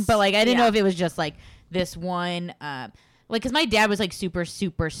anything. Yes. But like, I didn't Yeah. know if it was just like this one. Like, because my dad was like super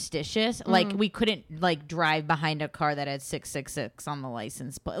superstitious. Like, we couldn't like drive behind a car that had 666 on the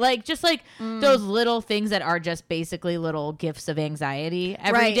license plate. Like, just like those little things that are just basically little gifts of anxiety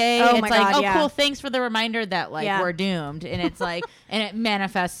every Right. day. Oh It's my like, God, oh, yeah. cool, thanks for the reminder that like Yeah. we're doomed. And it's like, and it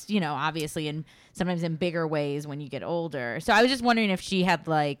manifests, you know, obviously in sometimes in bigger ways when you get older. So I was just wondering if she had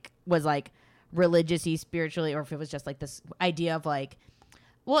like was like religiously, spiritually, or if it was just like this idea of like,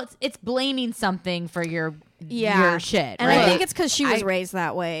 well, it's blaming something for your shit, And right? I think it's because she was I- raised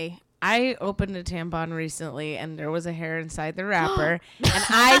that way. I opened a tampon recently, and there was a hair inside the wrapper, and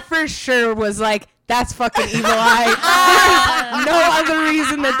I for sure was like, "That's fucking evil eye." No other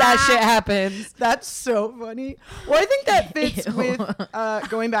reason that shit happens. That's so funny. Well, I think that fits with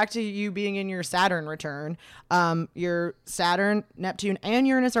going back to you being in your Saturn return. Your Saturn, Neptune, and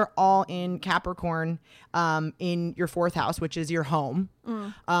Uranus are all in Capricorn in your fourth house, which is your home.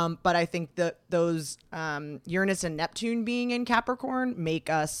 But I think that those Uranus and Neptune being in Capricorn make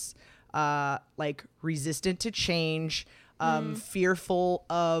us like resistant to change, fearful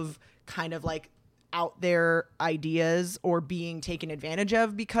of kind of like out there ideas or being taken advantage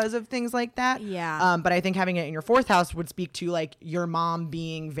of because of things like that. Yeah. But I think having it in your fourth house would speak to like your mom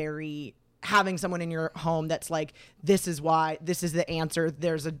being very, having someone in your home that's like, this is why, this is the answer.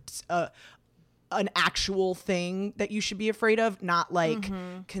 There's an actual thing that you should be afraid of, not like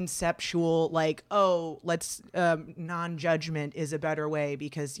conceptual, like, oh, let's non-judgment is a better way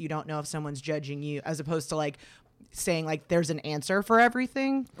because you don't know if someone's judging you, as opposed to like saying like there's an answer for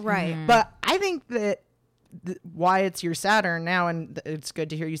everything. Right. But I think that why it's your Saturn now, and it's good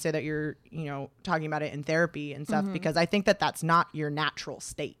to hear you say that you're, you know, talking about it in therapy and stuff, because I think that that's not your natural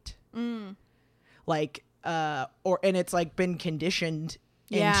state. Like, and it's like been conditioned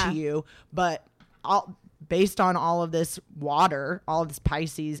into you, but based on all of this water, all of this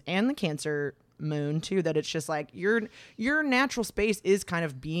Pisces and the Cancer moon too, that it's just like your natural space is kind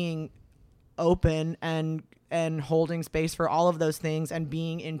of being open and holding space for all of those things and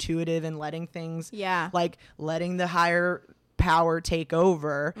being intuitive and letting things, like letting the higher power take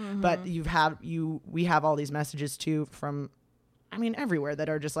over. But we have all these messages too from, I mean, everywhere, that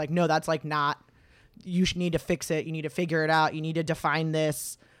are just like, no, that's like not, you need to fix it, you need to figure it out, you need to define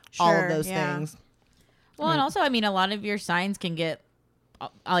this, all of those things. Well, and also, I mean, a lot of your signs can get,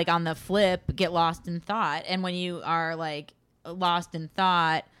 like, on the flip, get lost in thought. And when you are, like, lost in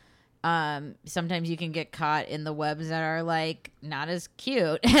thought, sometimes you can get caught in the webs that are, like, not as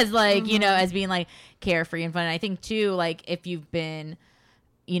cute as, like, you know, as being, like, carefree and fun. And I think, too, like, if you've been,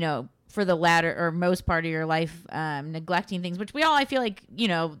 you know, for the latter or most part of your life, neglecting things, which I feel like, you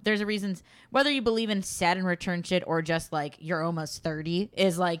know, there's a reasons, whether you believe in Saturn return shit or just like you're almost 30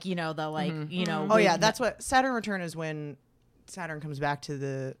 is like, you know, the like, you know. Oh yeah. That's what Saturn return is, when Saturn comes back to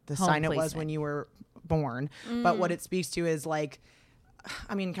the sign it was when you were born. But what it speaks to is like,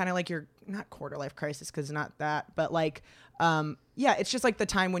 I mean, kind of like your, not quarter life crisis, cause not that, but like, yeah, it's just like the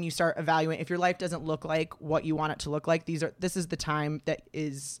time when you start evaluating if your life doesn't look like what you want it to look like. This is the time that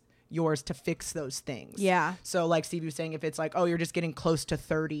is yours to fix those things. Yeah. So like Stevie was saying, if it's like, oh, you're just getting close to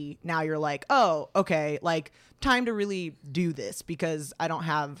 30, now you're like, oh, okay, like time to really do this, because I don't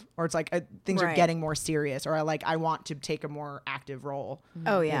have, or it's like things are getting more serious, or I want to take a more active role in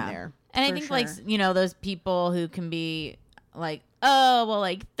there. And I think like, you know, those people who can be like, oh, well,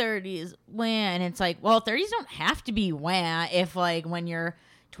 like 30s, wah, and it's like, well, 30s don't have to be wah if like when you're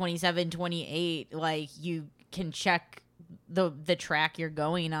 27, 28, like you can check the track you're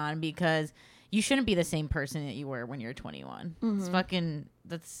going on, because you shouldn't be the same person that you were when you're 21. It's fucking,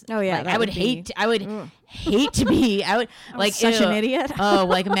 that's, like, I would hate to be, I would like such an idiot. Oh,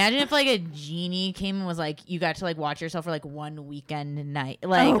 like imagine if like a genie came and was like, you got to like watch yourself for like one weekend night,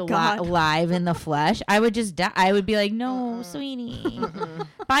 like live in the flesh. I would just die. I would be like, no, sweetie,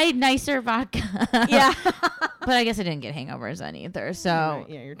 buy nicer vodka. Yeah. But I guess I didn't get hangovers then either. So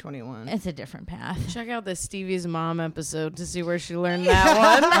yeah, you're 21. It's a different path. Check out the Stevie's mom episode to see where she learned that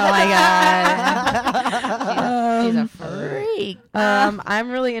one. Oh my god, she's a freak.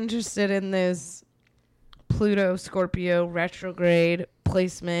 I'm really interested in this Pluto Scorpio retrograde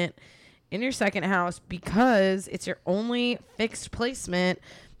placement in your second house, because it's your only fixed placement.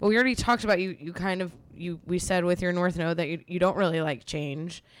 But we already talked about we said with your North Node that you don't really like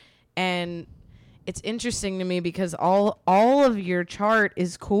change, and it's interesting to me because all of your chart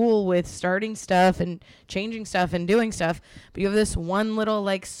is cool with starting stuff and changing stuff and doing stuff, but you have this one little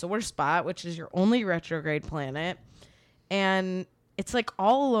like sore spot, which is your only retrograde planet, and it's like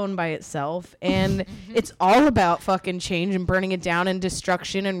all alone by itself, and it's all about fucking change and burning it down and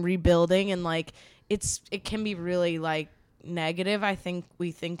destruction and rebuilding, and like it can be really like negative. I think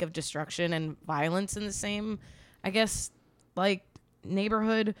we think of destruction and violence in the same, I guess, like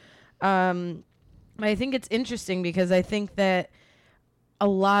neighborhood. I think it's interesting because I think that a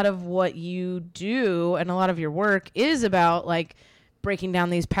lot of what you do and a lot of your work is about like breaking down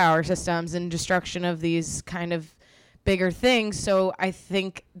these power systems and destruction of these kind of bigger things. So I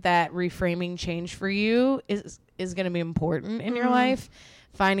think that reframing change for you is going to be important in your life.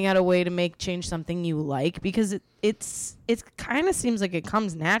 Finding out a way to make change something you like, because it kind of seems like it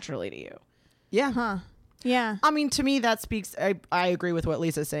comes naturally to you. Yeah. Huh. Yeah. I mean, to me, that speaks, I agree with what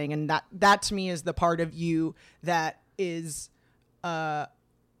Lisa's saying. And that to me is the part of you that is a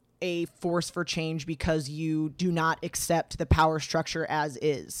force for change, because you do not accept the power structure as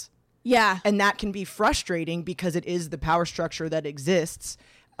is. Yeah. And that can be frustrating because it is the power structure that exists.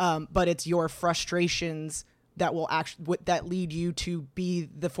 But it's your frustrations that will that lead you to be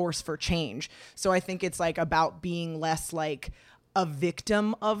the force for change. So I think it's like about being less like a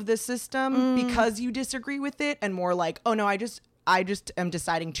victim of the system because you disagree with it, and more like, oh no, I just am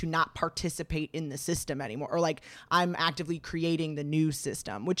deciding to not participate in the system anymore, or like I'm actively creating the new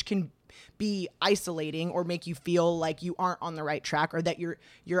system, which can be isolating or make you feel like you aren't on the right track, or that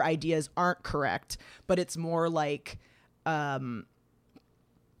your ideas aren't correct. But it's more like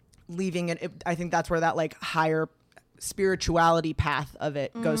leaving it. I think that's where that like higher spirituality path of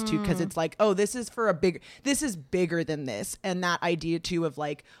it goes to, because it's like, oh, this is bigger than this. And that idea too of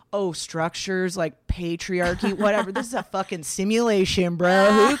like, oh, structures like patriarchy, whatever, this is a fucking simulation,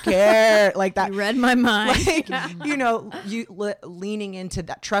 bro, who cares? Like that. You read my mind. Like, you know, leaning into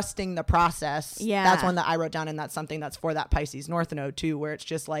that, trusting the process. Yeah. That's one that I wrote down, and that's something that's for that Pisces North node too, where it's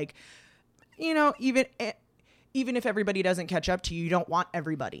just like, you know, even if everybody doesn't catch up to you, you don't want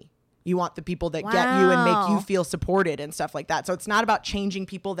everybody. You want the people that get you and make you feel supported and stuff like that. So it's not about changing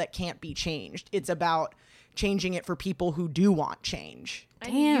people that can't be changed. It's about changing it for people who do want change.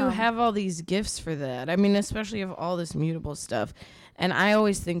 And you have all these gifts for that. I mean, especially of all this mutable stuff. And I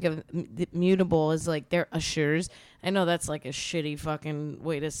always think of mutable as like they're ushers. I know that's like a shitty fucking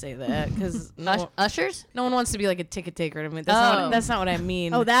way to say that, because Ushers? no one wants to be like a ticket taker. I mean, that's not what I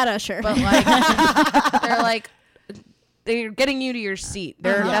mean. Oh, that usher. But like, they're like, they're getting you to your seat.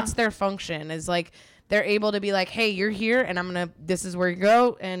 That's their function, is like they're able to be like, hey, you're here, and this is where you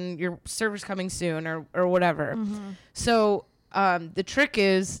go, and your server's coming soon, or whatever. So the trick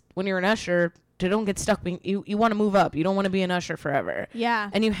is, when you're an usher, to don't get stuck being, you want to move up. You don't want to be an usher forever.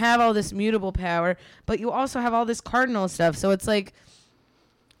 Yeah. And you have all this mutable power, but you also have all this cardinal stuff. So it's like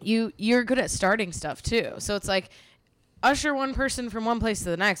you're good at starting stuff too. So it's like usher one person from one place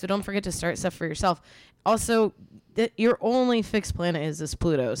to the next, but don't forget to start stuff for yourself. Also, your only fixed planet is this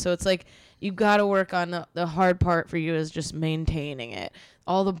Pluto. So it's like you got to work on the hard part for you is just maintaining it.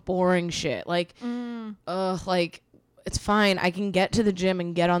 All the boring shit. Like, like, it's fine. I can get to the gym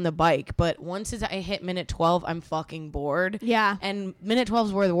and get on the bike. But once I hit minute 12, I'm fucking bored. Yeah. And minute 12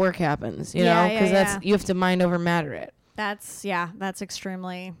 is where the work happens, you know? Because you have to mind over matter it. That's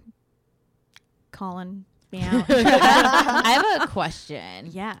extremely calling me out. I have a question.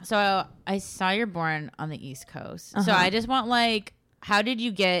 Yeah. So I saw you're born on the East Coast. So I just want, like, how did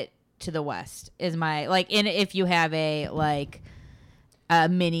you get to the West? Is my, like, if you have a, like, a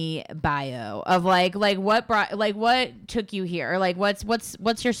mini bio of like what took you here, or like what's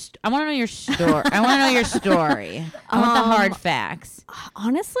your I want to know your story. I want to know your story. I want the hard facts.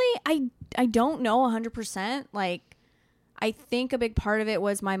 Honestly, I don't know 100%. Like, I think a big part of it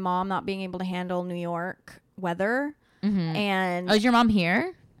was my mom not being able to handle New York weather. And is your mom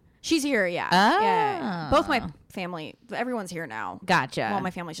here? She's here, yeah. Oh. Yeah. Both my family, everyone's here now. Gotcha. Well,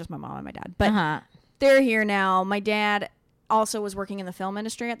 my family's just my mom and my dad, but they're here now. My dad also was working in the film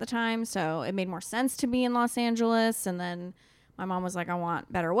industry at the time, so it made more sense to be in Los Angeles. And then my mom was like, I want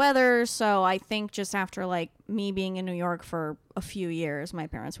better weather. So I think just after like me being in New York for a few years, my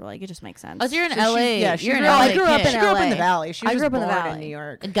parents were like, it just makes sense. Oh, so you're in LA. You're an LA. LA I grew up kid. in the Valley. She was born in New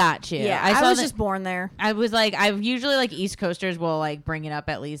York. Got you. Yeah, I was just born there. I was like, I've usually like East Coasters will like bring it up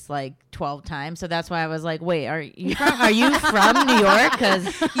at least like 12 times. So that's why I was like, wait, are you from New York?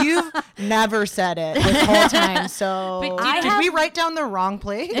 Because you've never said it this whole time. So did we write down the wrong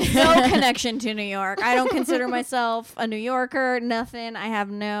place? No connection to New York. I don't consider myself a New Yorker. Nothing. I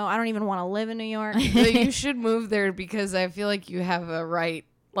don't even want to live in New York. You should move there, because I feel like you have a right,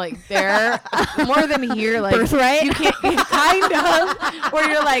 like, there more than here, like birthright. You can't kind of where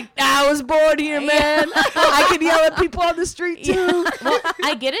you're like, I was born here, man. I can yell at people on the street too. well,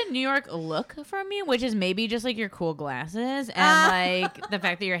 I get a New York look from you, which is maybe just like your cool glasses and like the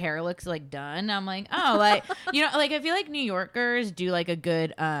fact that your hair looks like done. I'm like, oh, like, you know, like I feel like New Yorkers do like a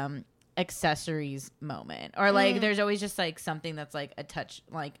good accessories moment, or like there's always just like something that's like a touch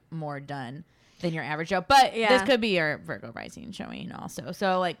like more done than your average Joe. But this could be your Virgo rising showing also.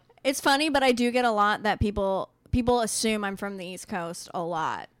 So like, it's funny, but I do get a lot that people assume I'm from the East Coast a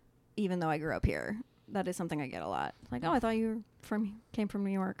lot, even though I grew up here. That is something I get a lot. Like, oh, I thought you came from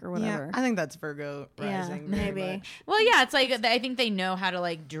New York or whatever. Yeah, I think that's Virgo rising. Yeah, maybe. Much. Well, yeah, it's like I think they know how to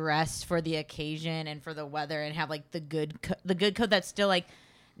like dress for the occasion and for the weather, and have like the good coat that's still like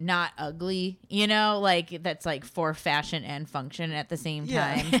not ugly, you know, like that's like for fashion and function at the same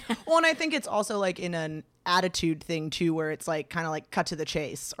time. Well, and I think it's also like in an attitude thing too, where it's like kind of like cut to the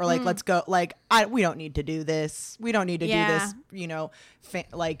chase, or like let's go, like we don't need to do this, do this, you know,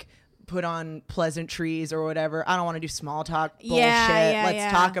 like put on pleasantries or whatever. I don't want to do small talk bullshit.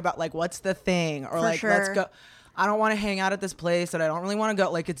 Let's talk about like what's the thing, or like let's go. I don't want to hang out at this place that I don't really want to go.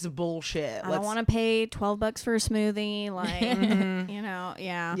 Like, it's bullshit. I don't want to pay $12 for a smoothie. Like, you know,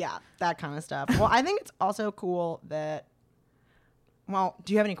 Yeah, that kind of stuff. Well, I think it's also cool that, well,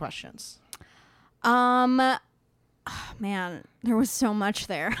 do you have any questions? Man, there was so much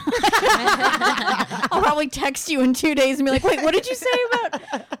there. I'll probably text you in 2 days and be like, wait, what did you say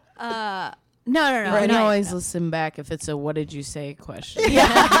about... No. I can always listen back if it's a "what did you say" question.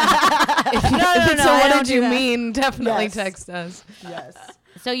 Yeah. if it's a "what did you mean," definitely text us. Yes.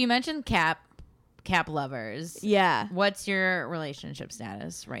 So you mentioned Cap. cap lovers. Yeah. What's your relationship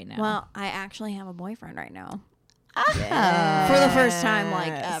status right now? Well, I actually have a boyfriend right now. Oh. For the first time,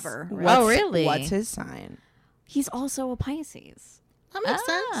 like, ever. Oh, really? What's his sign? He's also a Pisces. That makes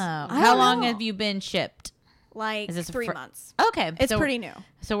sense. Oh. I How don't long know. have you been shipped? Like Is this 3 fr- months. Okay. It's so, pretty new.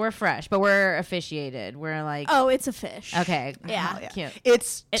 So we're fresh, but we're officiated. We're like, Oh, it's a fish. okay. Yeah. Oh, Cute.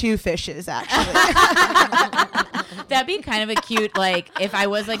 It's two fishes, actually. That'd be kind of a cute, like, if I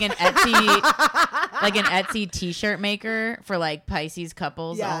was like an Etsy t-shirt maker for like Pisces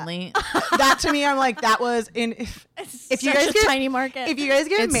couples Yeah. only. That to me, I'm like, that was in. If you Such guys a get tiny market. if you guys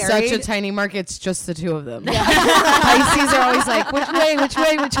get It's married, such a tiny market. It's just the two of them. Pisces are always like, which way, which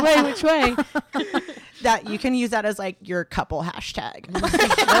way, which way, which way? that you can use that as like your couple hashtag.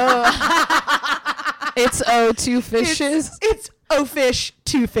 It's two fishes. It's fish,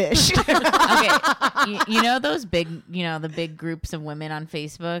 two fish. Okay. You know those big, the big groups of women on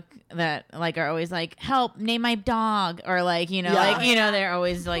Facebook that like are always like, help, name my dog, or like, they're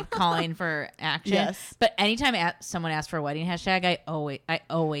always like calling for action. Yes. But anytime someone asks for a wedding hashtag, I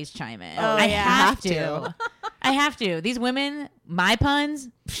always chime in. Oh, I yeah. have You to. I have to. These women, my puns,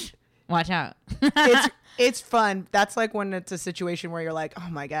 watch out. It's fun. That's like when it's a situation where you're like, oh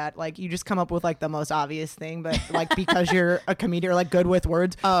my God, like you just come up with like the most obvious thing, but like because you're a comedian or like good with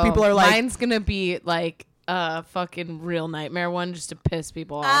words, people are like, mine's gonna be like a fucking real nightmare one just to piss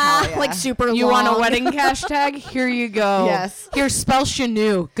people off. yeah. Like super You long. want a wedding hashtag? Here you go. Yes. Here, spell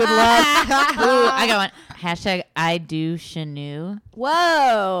Chanu. Good luck. Ooh, I got one. Hashtag I do Chanu.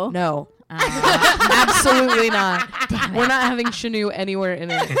 Whoa. No. Absolutely not. We're not having Chanu anywhere in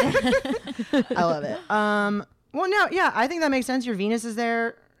it. I love it. Well, no, yeah, I think that makes sense. Your Venus is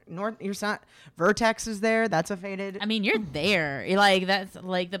there. Your sun, Vertex is there. That's a faded. I mean, you're there. You're like, that's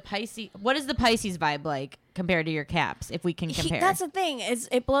like the Pisces. What is the Pisces vibe like compared to your caps, if we can compare? That's the thing.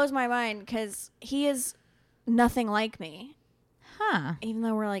 It blows my mind because he is nothing like me, huh. even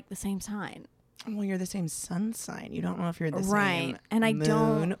though we're like the same sign. Well, you're the same sun sign. You don't know if you're the Right. same And I moon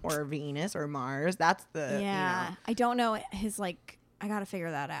don't- or Venus or Mars. That's the Yeah. I don't know his like. I got to figure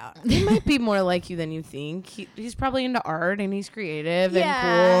that out. He might be more like you than you think. He's probably into art and he's creative Yeah.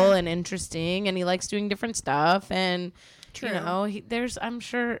 and cool and interesting and he likes doing different stuff and True. you know, I'm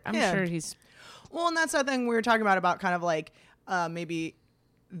sure he's Well, and that's the thing we were talking about kind of like maybe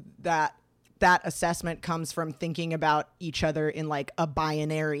that assessment comes from thinking about each other in like a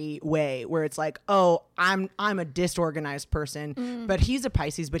binary way where it's like, oh, I'm a disorganized person, but he's a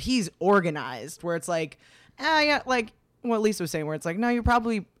Pisces, but he's organized, where it's like, yeah, like what Lisa was saying, where it's like, no, you're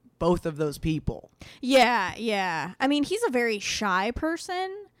probably both of those people. Yeah. I mean, he's a very shy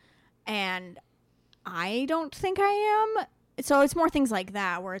person, and I don't think I am. So it's more things like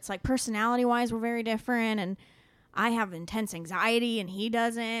that, where it's like personality-wise, we're very different, and I have intense anxiety, and he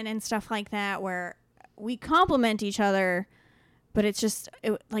doesn't, and stuff like that, where we complement each other. But it's just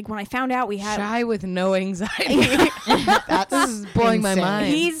like when I found out we had. shy with no anxiety. This is blowing my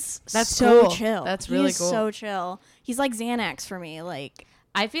mind. That's cool. so chill. That's really He's cool. so chill. He's like Xanax for me. Like,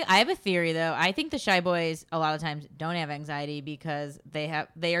 I have a theory though. I think the shy boys a lot of times don't have anxiety because they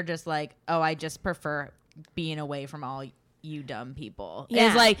are just like, oh, I just prefer being away from all you dumb people.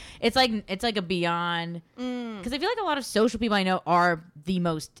 Yeah. It's like a beyond, because I feel like a lot of social people I know are the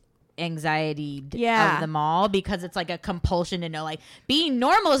most anxiety Yeah. of them all, because it's like a compulsion to know, like, being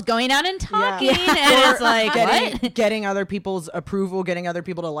normal is going out and talking, Yeah. and it's like, what? getting other people's approval, getting other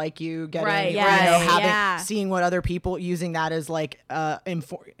people to like you, getting Right, yeah. seeing what other people, using that as like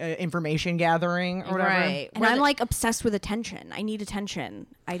information gathering or whatever. Right. and I'm like obsessed with attention. I need attention.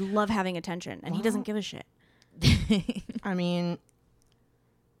 I love having attention, and he doesn't give a shit. I mean,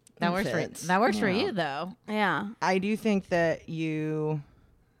 That it works fits, for for you know. you though. Yeah. I do think that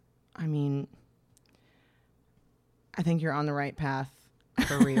I think you're on the right path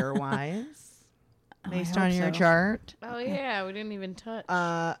career wise, based on hope your so. chart. Oh yeah, we didn't even touch.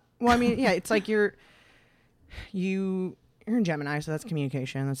 Well, I mean, yeah, it's like you're in Gemini, so that's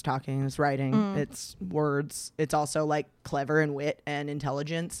communication, that's talking, that's writing, it's words. It's also like clever and wit and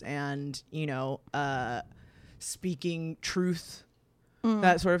intelligence and, speaking truth,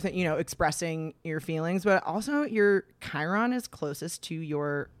 that sort of thing, expressing your feelings. But also your Chiron is closest to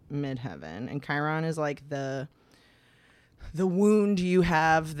your midheaven, and Chiron is like the wound you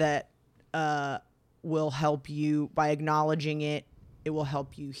have that will help you by acknowledging it. It will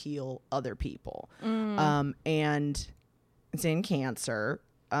help you heal other people. And it's in Cancer,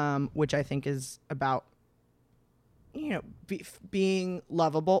 which I think is about being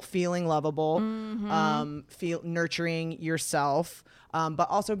lovable, feeling lovable, nurturing yourself, but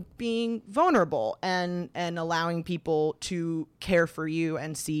also being vulnerable and allowing people to care for you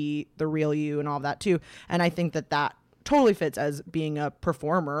and see the real you and all of that too. And I think that totally fits as being a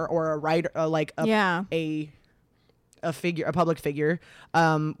performer or a writer, a public figure,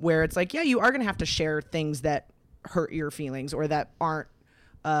 where it's like, yeah, you are going to have to share things that hurt your feelings or that aren't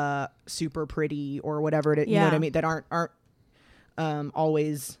super pretty or whatever you know what I mean, that aren't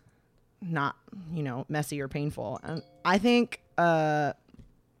always not, messy or painful. And I think don't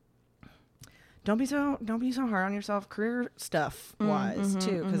be so hard on yourself career stuff wise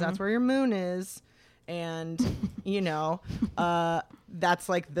too, because that's where your moon is. And that's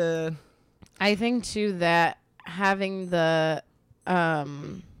like I think too that having the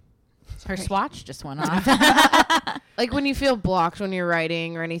her swatch just went off. like when you feel blocked when you're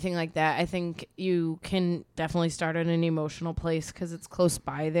writing or anything like that, I think you can definitely start at an emotional place because it's close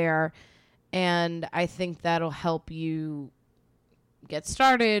by there. And I think that'll help you get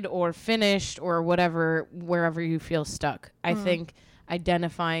started or finished or whatever, wherever you feel stuck. I think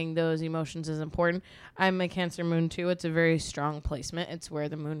identifying those emotions is important. I'm a Cancer moon too. It's a very strong placement. It's where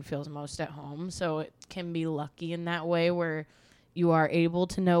the moon feels most at home. So it can be lucky in that way where you are able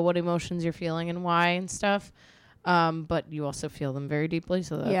to know what emotions you're feeling and why and stuff. But you also feel them very deeply.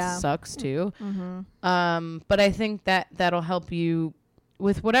 So that sucks too. But I think that'll help you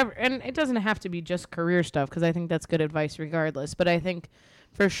with whatever. And it doesn't have to be just career stuff because I think that's good advice regardless. But I think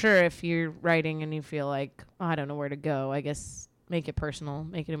for sure if you're writing and you feel like, I don't know where to go, I guess make it personal,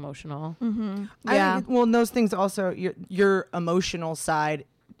 make it emotional. And those things also, your emotional side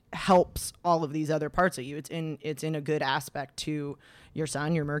helps all of these other parts of you. It's in a good aspect to your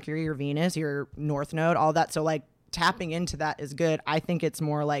sun, your Mercury, your Venus, your North Node, all that. So like tapping into that is good. I think it's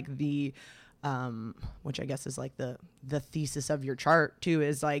more like the which I guess is like the thesis of your chart too,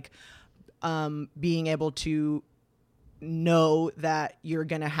 is like being able to know that you're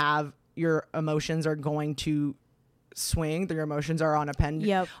gonna have your emotions are going to swing. Their emotions are on a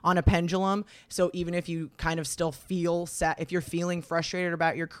pendulum. So even if you kind of still feel sad, if you're feeling frustrated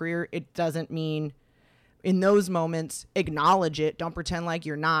about your career, it doesn't mean in those moments, acknowledge it. Don't pretend like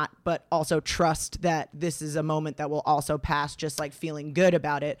you're not, but also trust that this is a moment that will also pass, just like feeling good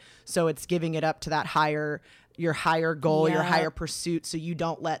about it. So it's giving it up to your higher goal, your higher pursuit. So you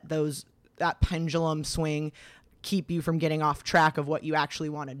don't let that pendulum swing keep you from getting off track of what you actually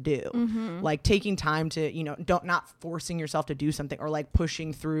want to do. Like taking time to, not forcing yourself to do something or like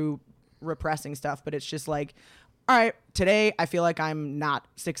pushing through repressing stuff, but it's just like, all right, today I feel like I'm not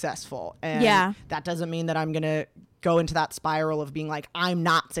successful. And that doesn't mean that I'm going to go into that spiral of being like, I'm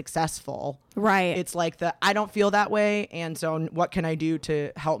not successful. Right. It's like I don't feel that way. And so what can I do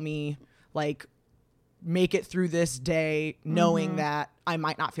to help me like make it through this day knowing that I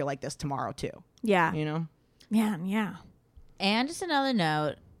might not feel like this tomorrow too. Yeah. Yeah. And just another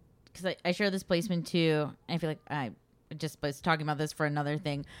note, because I share this placement too. I feel like I just was talking about this for another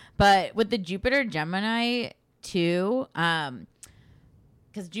thing. But with the Jupiter Gemini too,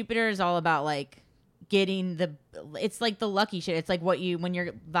 because Jupiter is all about like getting it's like the lucky shit. It's like when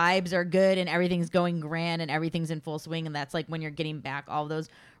your vibes are good and everything's going grand and everything's in full swing. And that's like when you're getting back all those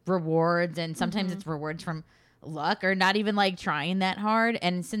rewards. And sometimes it's rewards from luck or not even like trying that hard.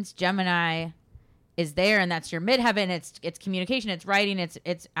 And since Gemini is there and that's your midheaven, it's communication, it's writing,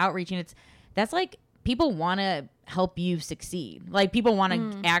 it's outreaching, that's like people want to help you succeed. Like people want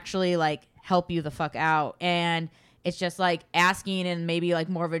to actually like help you the fuck out. And it's just like asking in maybe like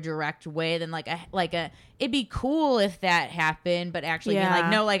more of a direct way than like a it'd be cool if that happened, but actually being like,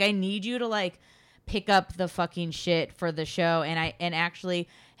 no, like I need you to like pick up the fucking shit for the show. And actually,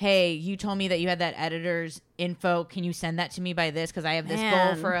 hey, you told me that you had that editor's info. Can you send that to me by this? Because I have this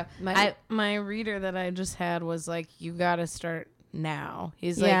goal for my reader that I just had was like, you got to start now.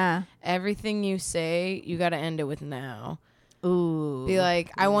 He's like, everything you say, you got to end it with now. Ooh. Be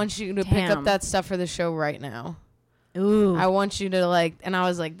like, I want you to pick up that stuff for the show right now. Ooh. I want you to like, and I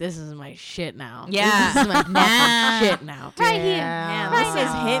was like, this is my shit now. Yeah. This is my fucking shit now. Right here.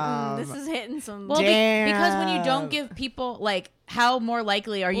 Yeah, this is hitting some. Well, because when you don't give people like, how more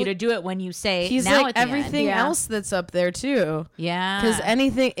likely are you to do it when you say he's now like everything else that's up there too. Yeah. Because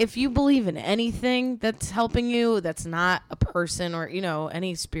anything, if you believe in anything that's helping you, that's not a person or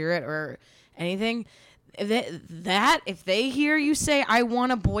any spirit or anything. If they hear you say I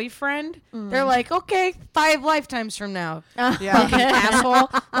want a boyfriend, they're like, okay, 5 lifetimes from now, fucking asshole.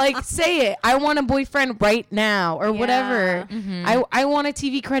 Like, say it. I want a boyfriend right now or whatever. I want a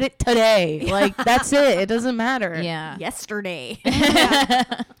TV credit today. Like, that's it. It doesn't matter. Yeah. Yesterday.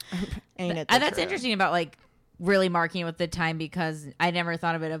 Ain't it? That's interesting about like really marking it with the time, because I never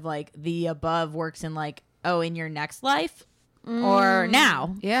thought of it of like the above works in like, oh, in your next life or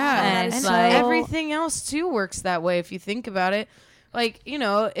now. Yeah, And and it's like- everything else too works that way if you think about it. Like, you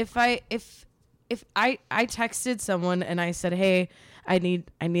know, if I texted someone and I said, "Hey, I need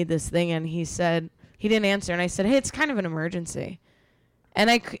this thing," and he didn't answer, and I said, "Hey, it's kind of an emergency," and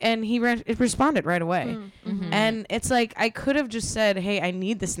he responded right away, and it's like I could have just said, "Hey, I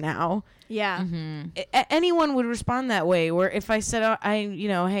need this now." Yeah. Anyone would respond that way. Where if I said,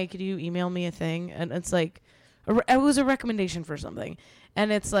 "Hey, could you email me a thing?" and it's like, it was a recommendation for something,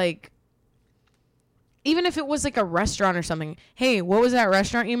 and it's like, even if it was like a restaurant or something, "Hey, what was that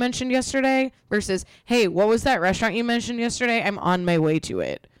restaurant you mentioned yesterday?" versus, "Hey, what was that restaurant you mentioned yesterday? I'm on my way to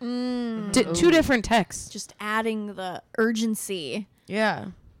it." Two different texts. Just adding the urgency, Yeah.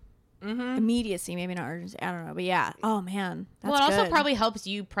 immediacy, maybe not urgency. I don't know, but yeah. Oh man, that's Well, it also good. probably helps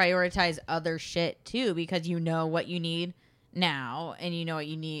you prioritize other shit too, because you know what you need now and you know what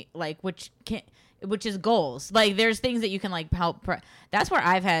you need, like, which is goals. Like, there's things that you can like help. That's where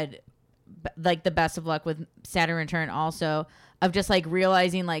I've had like the best of luck with Saturn return also, of just like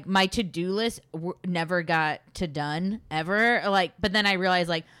realizing like my to-do list never got to done ever. Like, but then I realized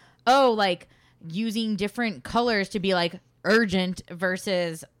like, oh, like using different colors to be like urgent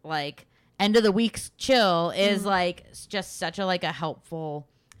versus like end of the week's chill is like just such a like a helpful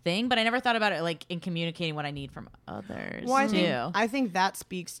thing. But I never thought about it like in communicating what I need from others too. I think that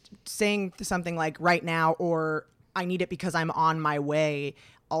speaks, saying something like right now or I need it because I'm on my way,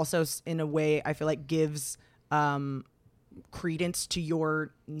 also in a way I feel like gives credence to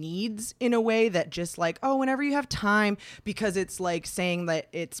your needs in a way that just like, oh, whenever you have time, because it's like saying that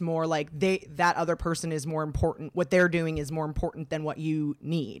it's more like that other person is more important, what they're doing is more important than what you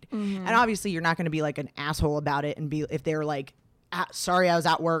need. And obviously you're not going to be like an asshole about it and be, if they're like, sorry, I was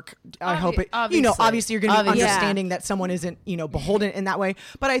at work, I hope it, obviously you're going to be understanding that someone isn't, beholden in that way.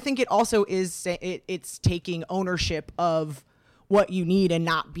 But I think it also is, it's taking ownership of what you need and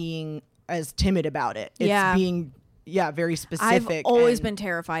not being as timid about it. It's being very specific. I've always been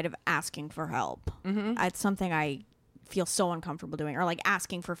terrified of asking for help. It's something I feel so uncomfortable doing, or like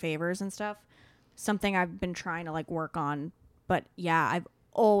asking for favors and stuff. Something I've been trying to like work on. But yeah, I've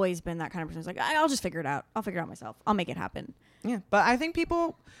always been that kind of person who's like, I'll just figure it out. I'll figure it out myself. I'll make it happen. Yeah, but I think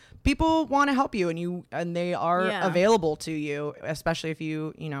people want to help you, and they are available to you, especially if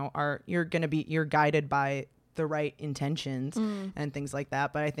you're guided by the right intentions and things like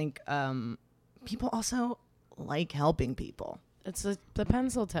that. But I think people also like helping people. It's the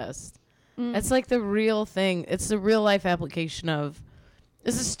pencil test. It's like the real thing. It's the real life application of,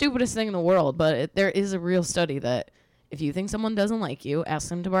 it's the stupidest thing in the world, but there is a real study that if you think someone doesn't like you, ask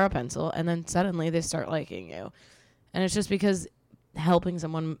them to borrow a pencil, and then suddenly they start liking you. And it's just because helping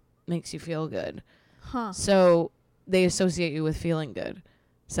someone makes you feel good. So they associate you with feeling good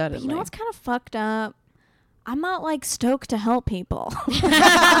suddenly. But you know what's kind of fucked up? I'm not like stoked to help people.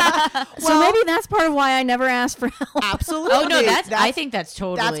 So maybe that's part of why I never asked for help. Absolutely. Oh no, I think that's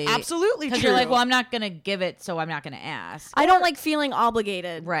totally, that's absolutely true. Because you're like, well, I'm not gonna give it, so I'm not gonna ask. I don't like feeling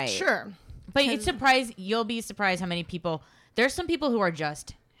obligated. Right. Sure. But you'll be surprised how many people, there's some people who are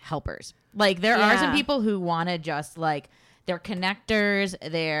just helpers. Like there are some people who want to just like, they're connectors.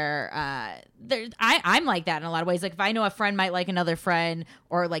 I'm like that in a lot of ways. Like if I know a friend might like another friend,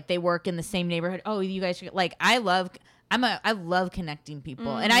 or like they work in the same neighborhood. Oh, you guys should, like, I love connecting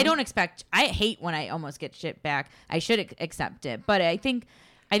people, and I hate when I almost get shit back. I should accept it, but I think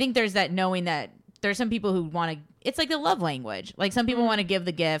there's that knowing that there's some people who want to. It's like the love language. Like some people want to give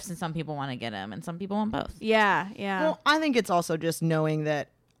the gifts, and some people want to get them, and some people want both. Yeah. Well, I think it's also just knowing that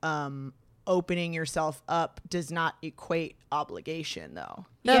opening yourself up does not equate obligation, though.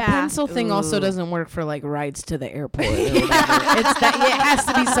 The pencil thing also doesn't work for like rides to the airport. Or whatever. It's that it has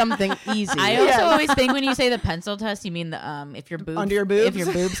to be something easy. I also always think when you say the pencil test, you mean the if your boobs under your boobs, if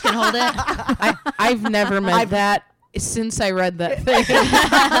your boobs can hold it. I've never meant that since I read that thing.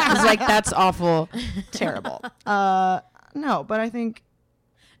 I was like, that's awful, terrible. No, but I think.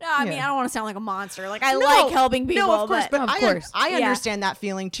 No, I mean, I don't want to sound like a monster. Like I like helping people. No, of course, but course. I understand that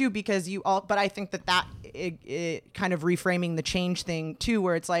feeling too, because but I think that it kind of reframing the change thing too,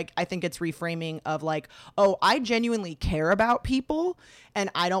 where it's like, I think it's reframing of like, oh, I genuinely care about people,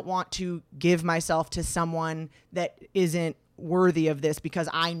 and I don't want to give myself to someone that isn't worthy of this because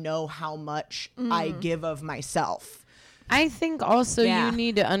I know how much I give of myself. I think also you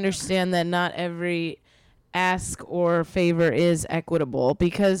need to understand that not every ask or favor is equitable,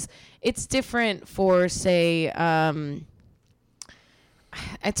 because it's different for, say,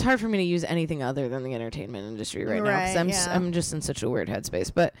 it's hard for me to use anything other than the entertainment industry right now, because I'm just in such a weird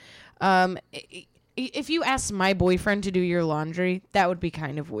headspace. But if you asked my boyfriend to do your laundry, that would be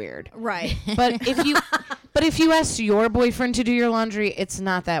kind of weird. Right. But if you asked your boyfriend to do your laundry, it's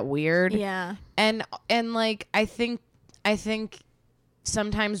not that weird. Yeah. And like I think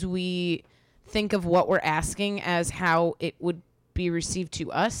sometimes we think of what we're asking as how it would be received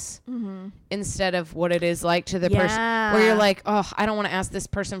to us instead of what it is like to the person where you're like, oh, I don't want to ask this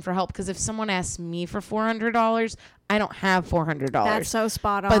person for help, because if someone asks me for $400, I don't have $400. That's so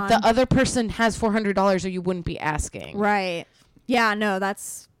spot on. But the other person has $400 or you wouldn't be asking. Right. Yeah, no,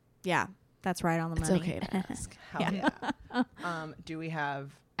 that's right on the It's money. okay to ask. Hell yeah. Do we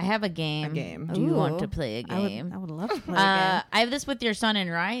have I have a game. Do you want to play a game? I would love to play a game. I have this with your sun and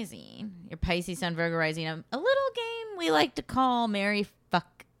rising, your Pisces sun, Virgo rising. A little game we like to call Marry,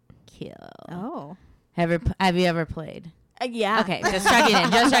 Fuck, Kill. Oh. Have you ever played? Yeah. Okay, just checking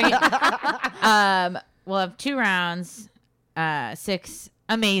in. We'll have 2 rounds, 6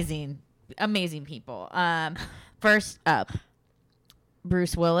 amazing people. First up,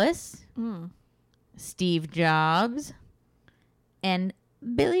 Bruce Willis, Steve Jobs, and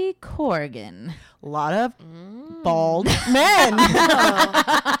Billy Corgan. a lot of bald men?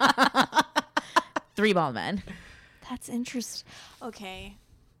 3 bald men. That's interesting. Okay.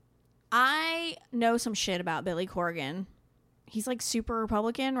 I know some shit about Billy Corgan. He's like super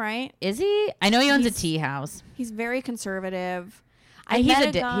Republican, right? Is he? I know he owns a He's- tea house. He's very conservative. He's met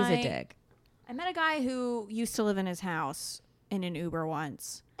a dick. I met a guy who used to live in his house in an Uber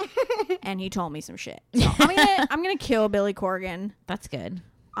once, and he told me some shit. So I'm gonna kill Billy Corgan. That's good.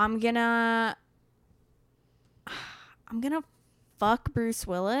 I'm gonna fuck Bruce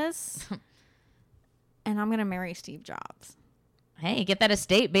Willis, and I'm gonna marry Steve Jobs. Hey, get that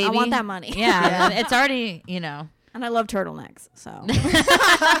estate, baby. I want that money. Yeah, it's already, you know. And I love turtlenecks, so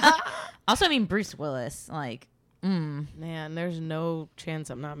Also, I mean, Bruce Willis, like, Man, there's no chance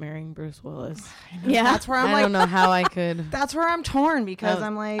I'm not marrying Bruce Willis. yeah. That's where I'm I like, don't know how I could. that's where I'm torn because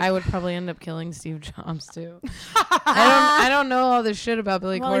I'm like, I would probably end up killing Steve Jobs too. I don't know all this shit about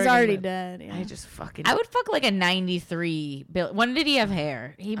Billy Well, Corgan. he's already but dead. Yeah. I just fucking. I would fuck like a 93 Bill. When did he have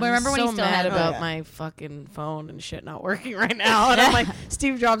hair? Remember I'm when so he still mad had about yeah. my fucking phone and shit not working right now, and I'm like,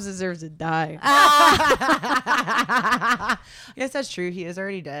 Steve Jobs deserves to die. yes, that's true. He is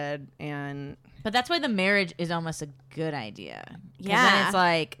already dead, and But that's why the marriage is almost a good idea. 'Cause Yeah. Then it's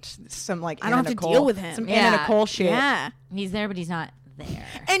like, some like I don't Anna have to Nicole- deal with him. Some Yeah. Anna Nicole shit. Yeah. he's there, but he's not there.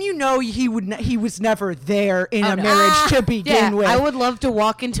 And you know he was never there in a no. marriage to begin with. I would love to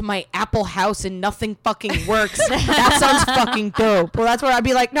walk into my Apple house and nothing fucking works. That sounds fucking dope. Well, that's where I'd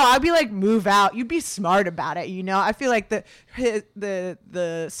be like, no, I'd be like, move out. You'd be smart about it, you know. I feel like the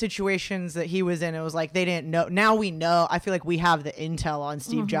situations that he was in, it was like they didn't know. Now we know. I feel like we have the intel on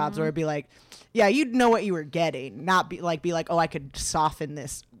Steve Jobs, where it'd be like, yeah, you'd know what you were getting, not be like, oh, I could soften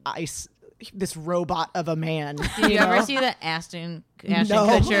this robot of a man. Did you ever see the Ashton No.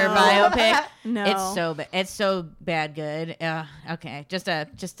 Kutcher biopic? No. It's so bad good. Okay, just a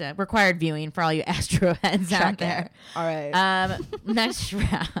required viewing for all you Astro heads out there. All right. Next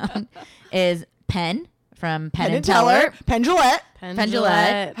round is Penn from Penn Penn and Teller. Penn Jillette.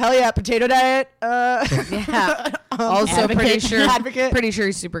 Pendulette. Hell yeah, potato diet. Yeah. Also, Advocate. pretty sure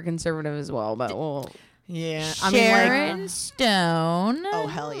he's super conservative as well. But we'll. Yeah. Sharon Stone. Oh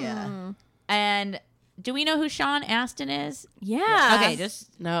hell yeah. And do we know who Sean Astin is? Yeah. Okay, just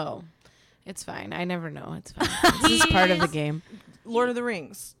No, it's fine. I never know. It's fine. This is part of the game. Lord of the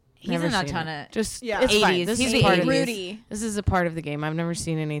Rings. he's Never in a seen ton it. of Just Yeah. it's fine. 80s. This He's is the part of 80s. this. Rudy. This is a part of the game. I've never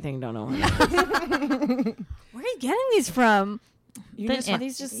seen anything. Don't know. Where are you getting these from? You The- just, and-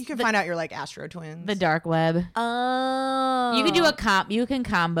 you can find out you're like Astro twins. the dark web. Oh. You can do you can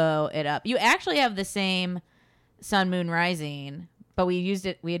combo it up. You actually have the same Sun Moon Rising, but we had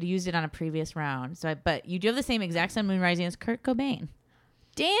used it on a previous round. But you do have the same exact Sun Moon Rising as Kurt Cobain.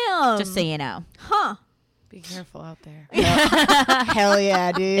 Damn. Just so you know. Huh. Be careful out there. Hell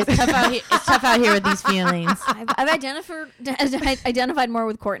yeah, dude. It's tough out here with these feelings. I've identified more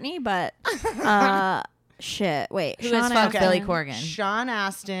with Courtney, but shit. Wait. Who has fucked Astin. Billy Corgan? Sean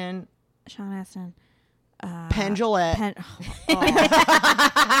Astin, Sean Astin. Penn Jillette,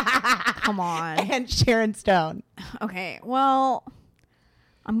 Come on. and Sharon Stone. Okay. Well,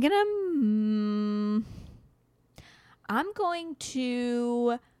 I'm going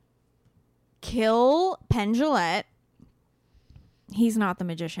to kill Penn Jillette. He's not the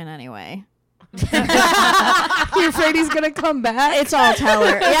magician anyway. You're afraid he's gonna come back? It's all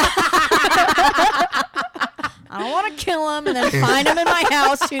Teller. Yeah. I don't want to kill him and then find him in my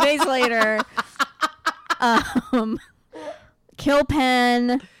house 2 days later. Kill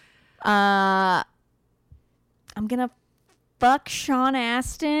Penn. I'm gonna fuck Sean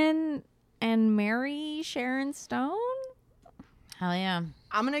Astin and marry Sharon Stone. Hell yeah.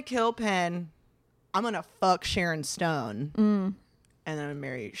 I'm gonna kill Penn. I'm gonna fuck Sharon Stone, and then I'm gonna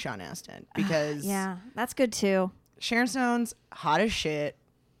marry Sean Astin because Yeah, that's good too. Sharon Stone's hot as shit.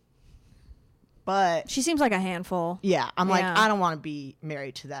 But She seems like a handful. yeah, I'm like, Yeah. I don't want to be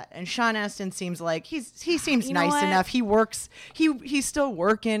married to that. And Sean Astin seems like he seems You know nice what? enough. He works. He's still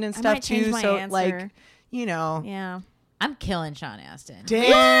working and I stuff might change too. my So answer. like, you know, Yeah. I'm killing Sean Astin. damn.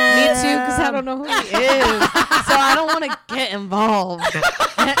 Me too, because I don't know who he is, so I don't want to get involved.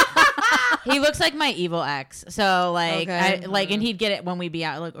 He looks like my evil ex. So like, Okay. and he'd get it when we'd be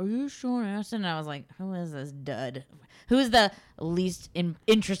out. Like, are you Sean Astin? And I was like, who is this dud? Who's the least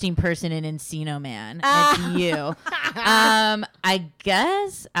interesting person in Encino Man? It's you. I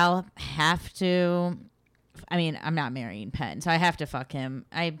guess I'll have to. I mean, I'm not marrying Penn, so I have to fuck him.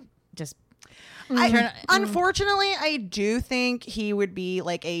 I just. Unfortunately, I do think he would be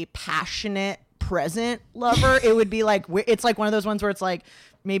like a passionate present lover. It would be like it's like one of those ones where it's like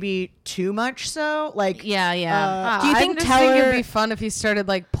maybe too much. So like Yeah. Uh, Do you I think just think Teller- it'd be fun if he started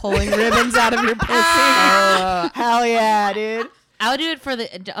like pulling ribbons out of your pussy? hell yeah, dude. I'll just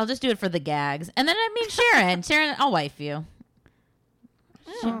do it for the gags, and then I mean Sharon, I'll wife you.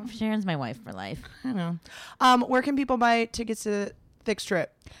 Sharon's my wife for life. I know. Where can people buy tickets to Thick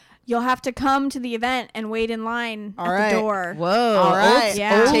Strip? You'll have to come to the event and wait in line All at right. the door. Whoa! All right.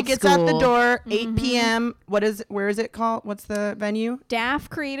 Yeah. Old Tickets at the school. door, 8 p.m. Where is it called? What's the venue? DAF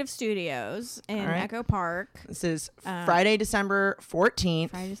Creative Studios in All right. Echo Park. This is Friday, December 14th.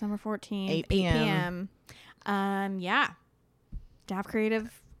 Friday, December 14th, 8 8 p.m. Yeah. DAF Creative.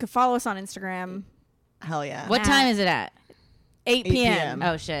 Could follow us on Instagram. Hell yeah. What time is it at? 8 8 p.m. p.m.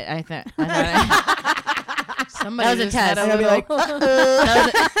 Oh shit! I thought Somebody That was a just had test. And I'll be like,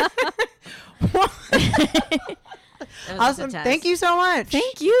 that was awesome. a test. Thank you so much.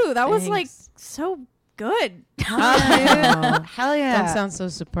 Thank you. That was Thanks. like so good. Oh, hell yeah. Don't sound so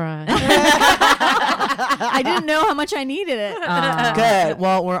surprised. I didn't know how much I needed it. Good.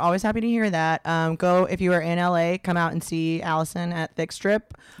 Well, we're always happy to hear that. Go if you are in LA, come out and see Allison at Thick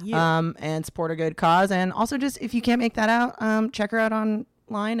Strip, and support a good cause. And also, just if you can't make that out, check her out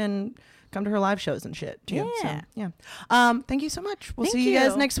online and come to her live shows and shit too. Yeah. So, yeah. Thank you so much. We'll Thank see you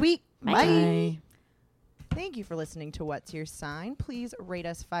guys you. next week. Bye. Thank you for listening to What's Your Sign. Please rate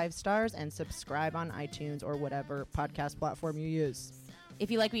us 5 stars and subscribe on iTunes or whatever podcast platform you use.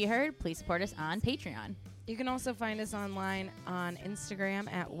 If you like what you heard, please support us on Patreon. You can also find us online on Instagram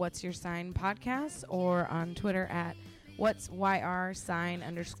at What's Your Sign Podcast or on Twitter at What's YR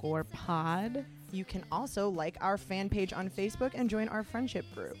sign_pod. You can also like our fan page on Facebook and join our friendship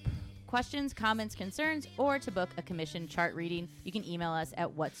group. Questions, comments, concerns, or to book a commission chart reading, you can email us at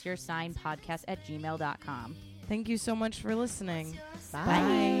what'syoursignpodcast@gmail.com. Thank you so much for listening.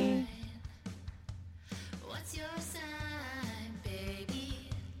 Bye. What's your sign, baby?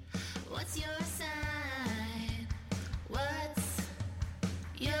 What's your sign?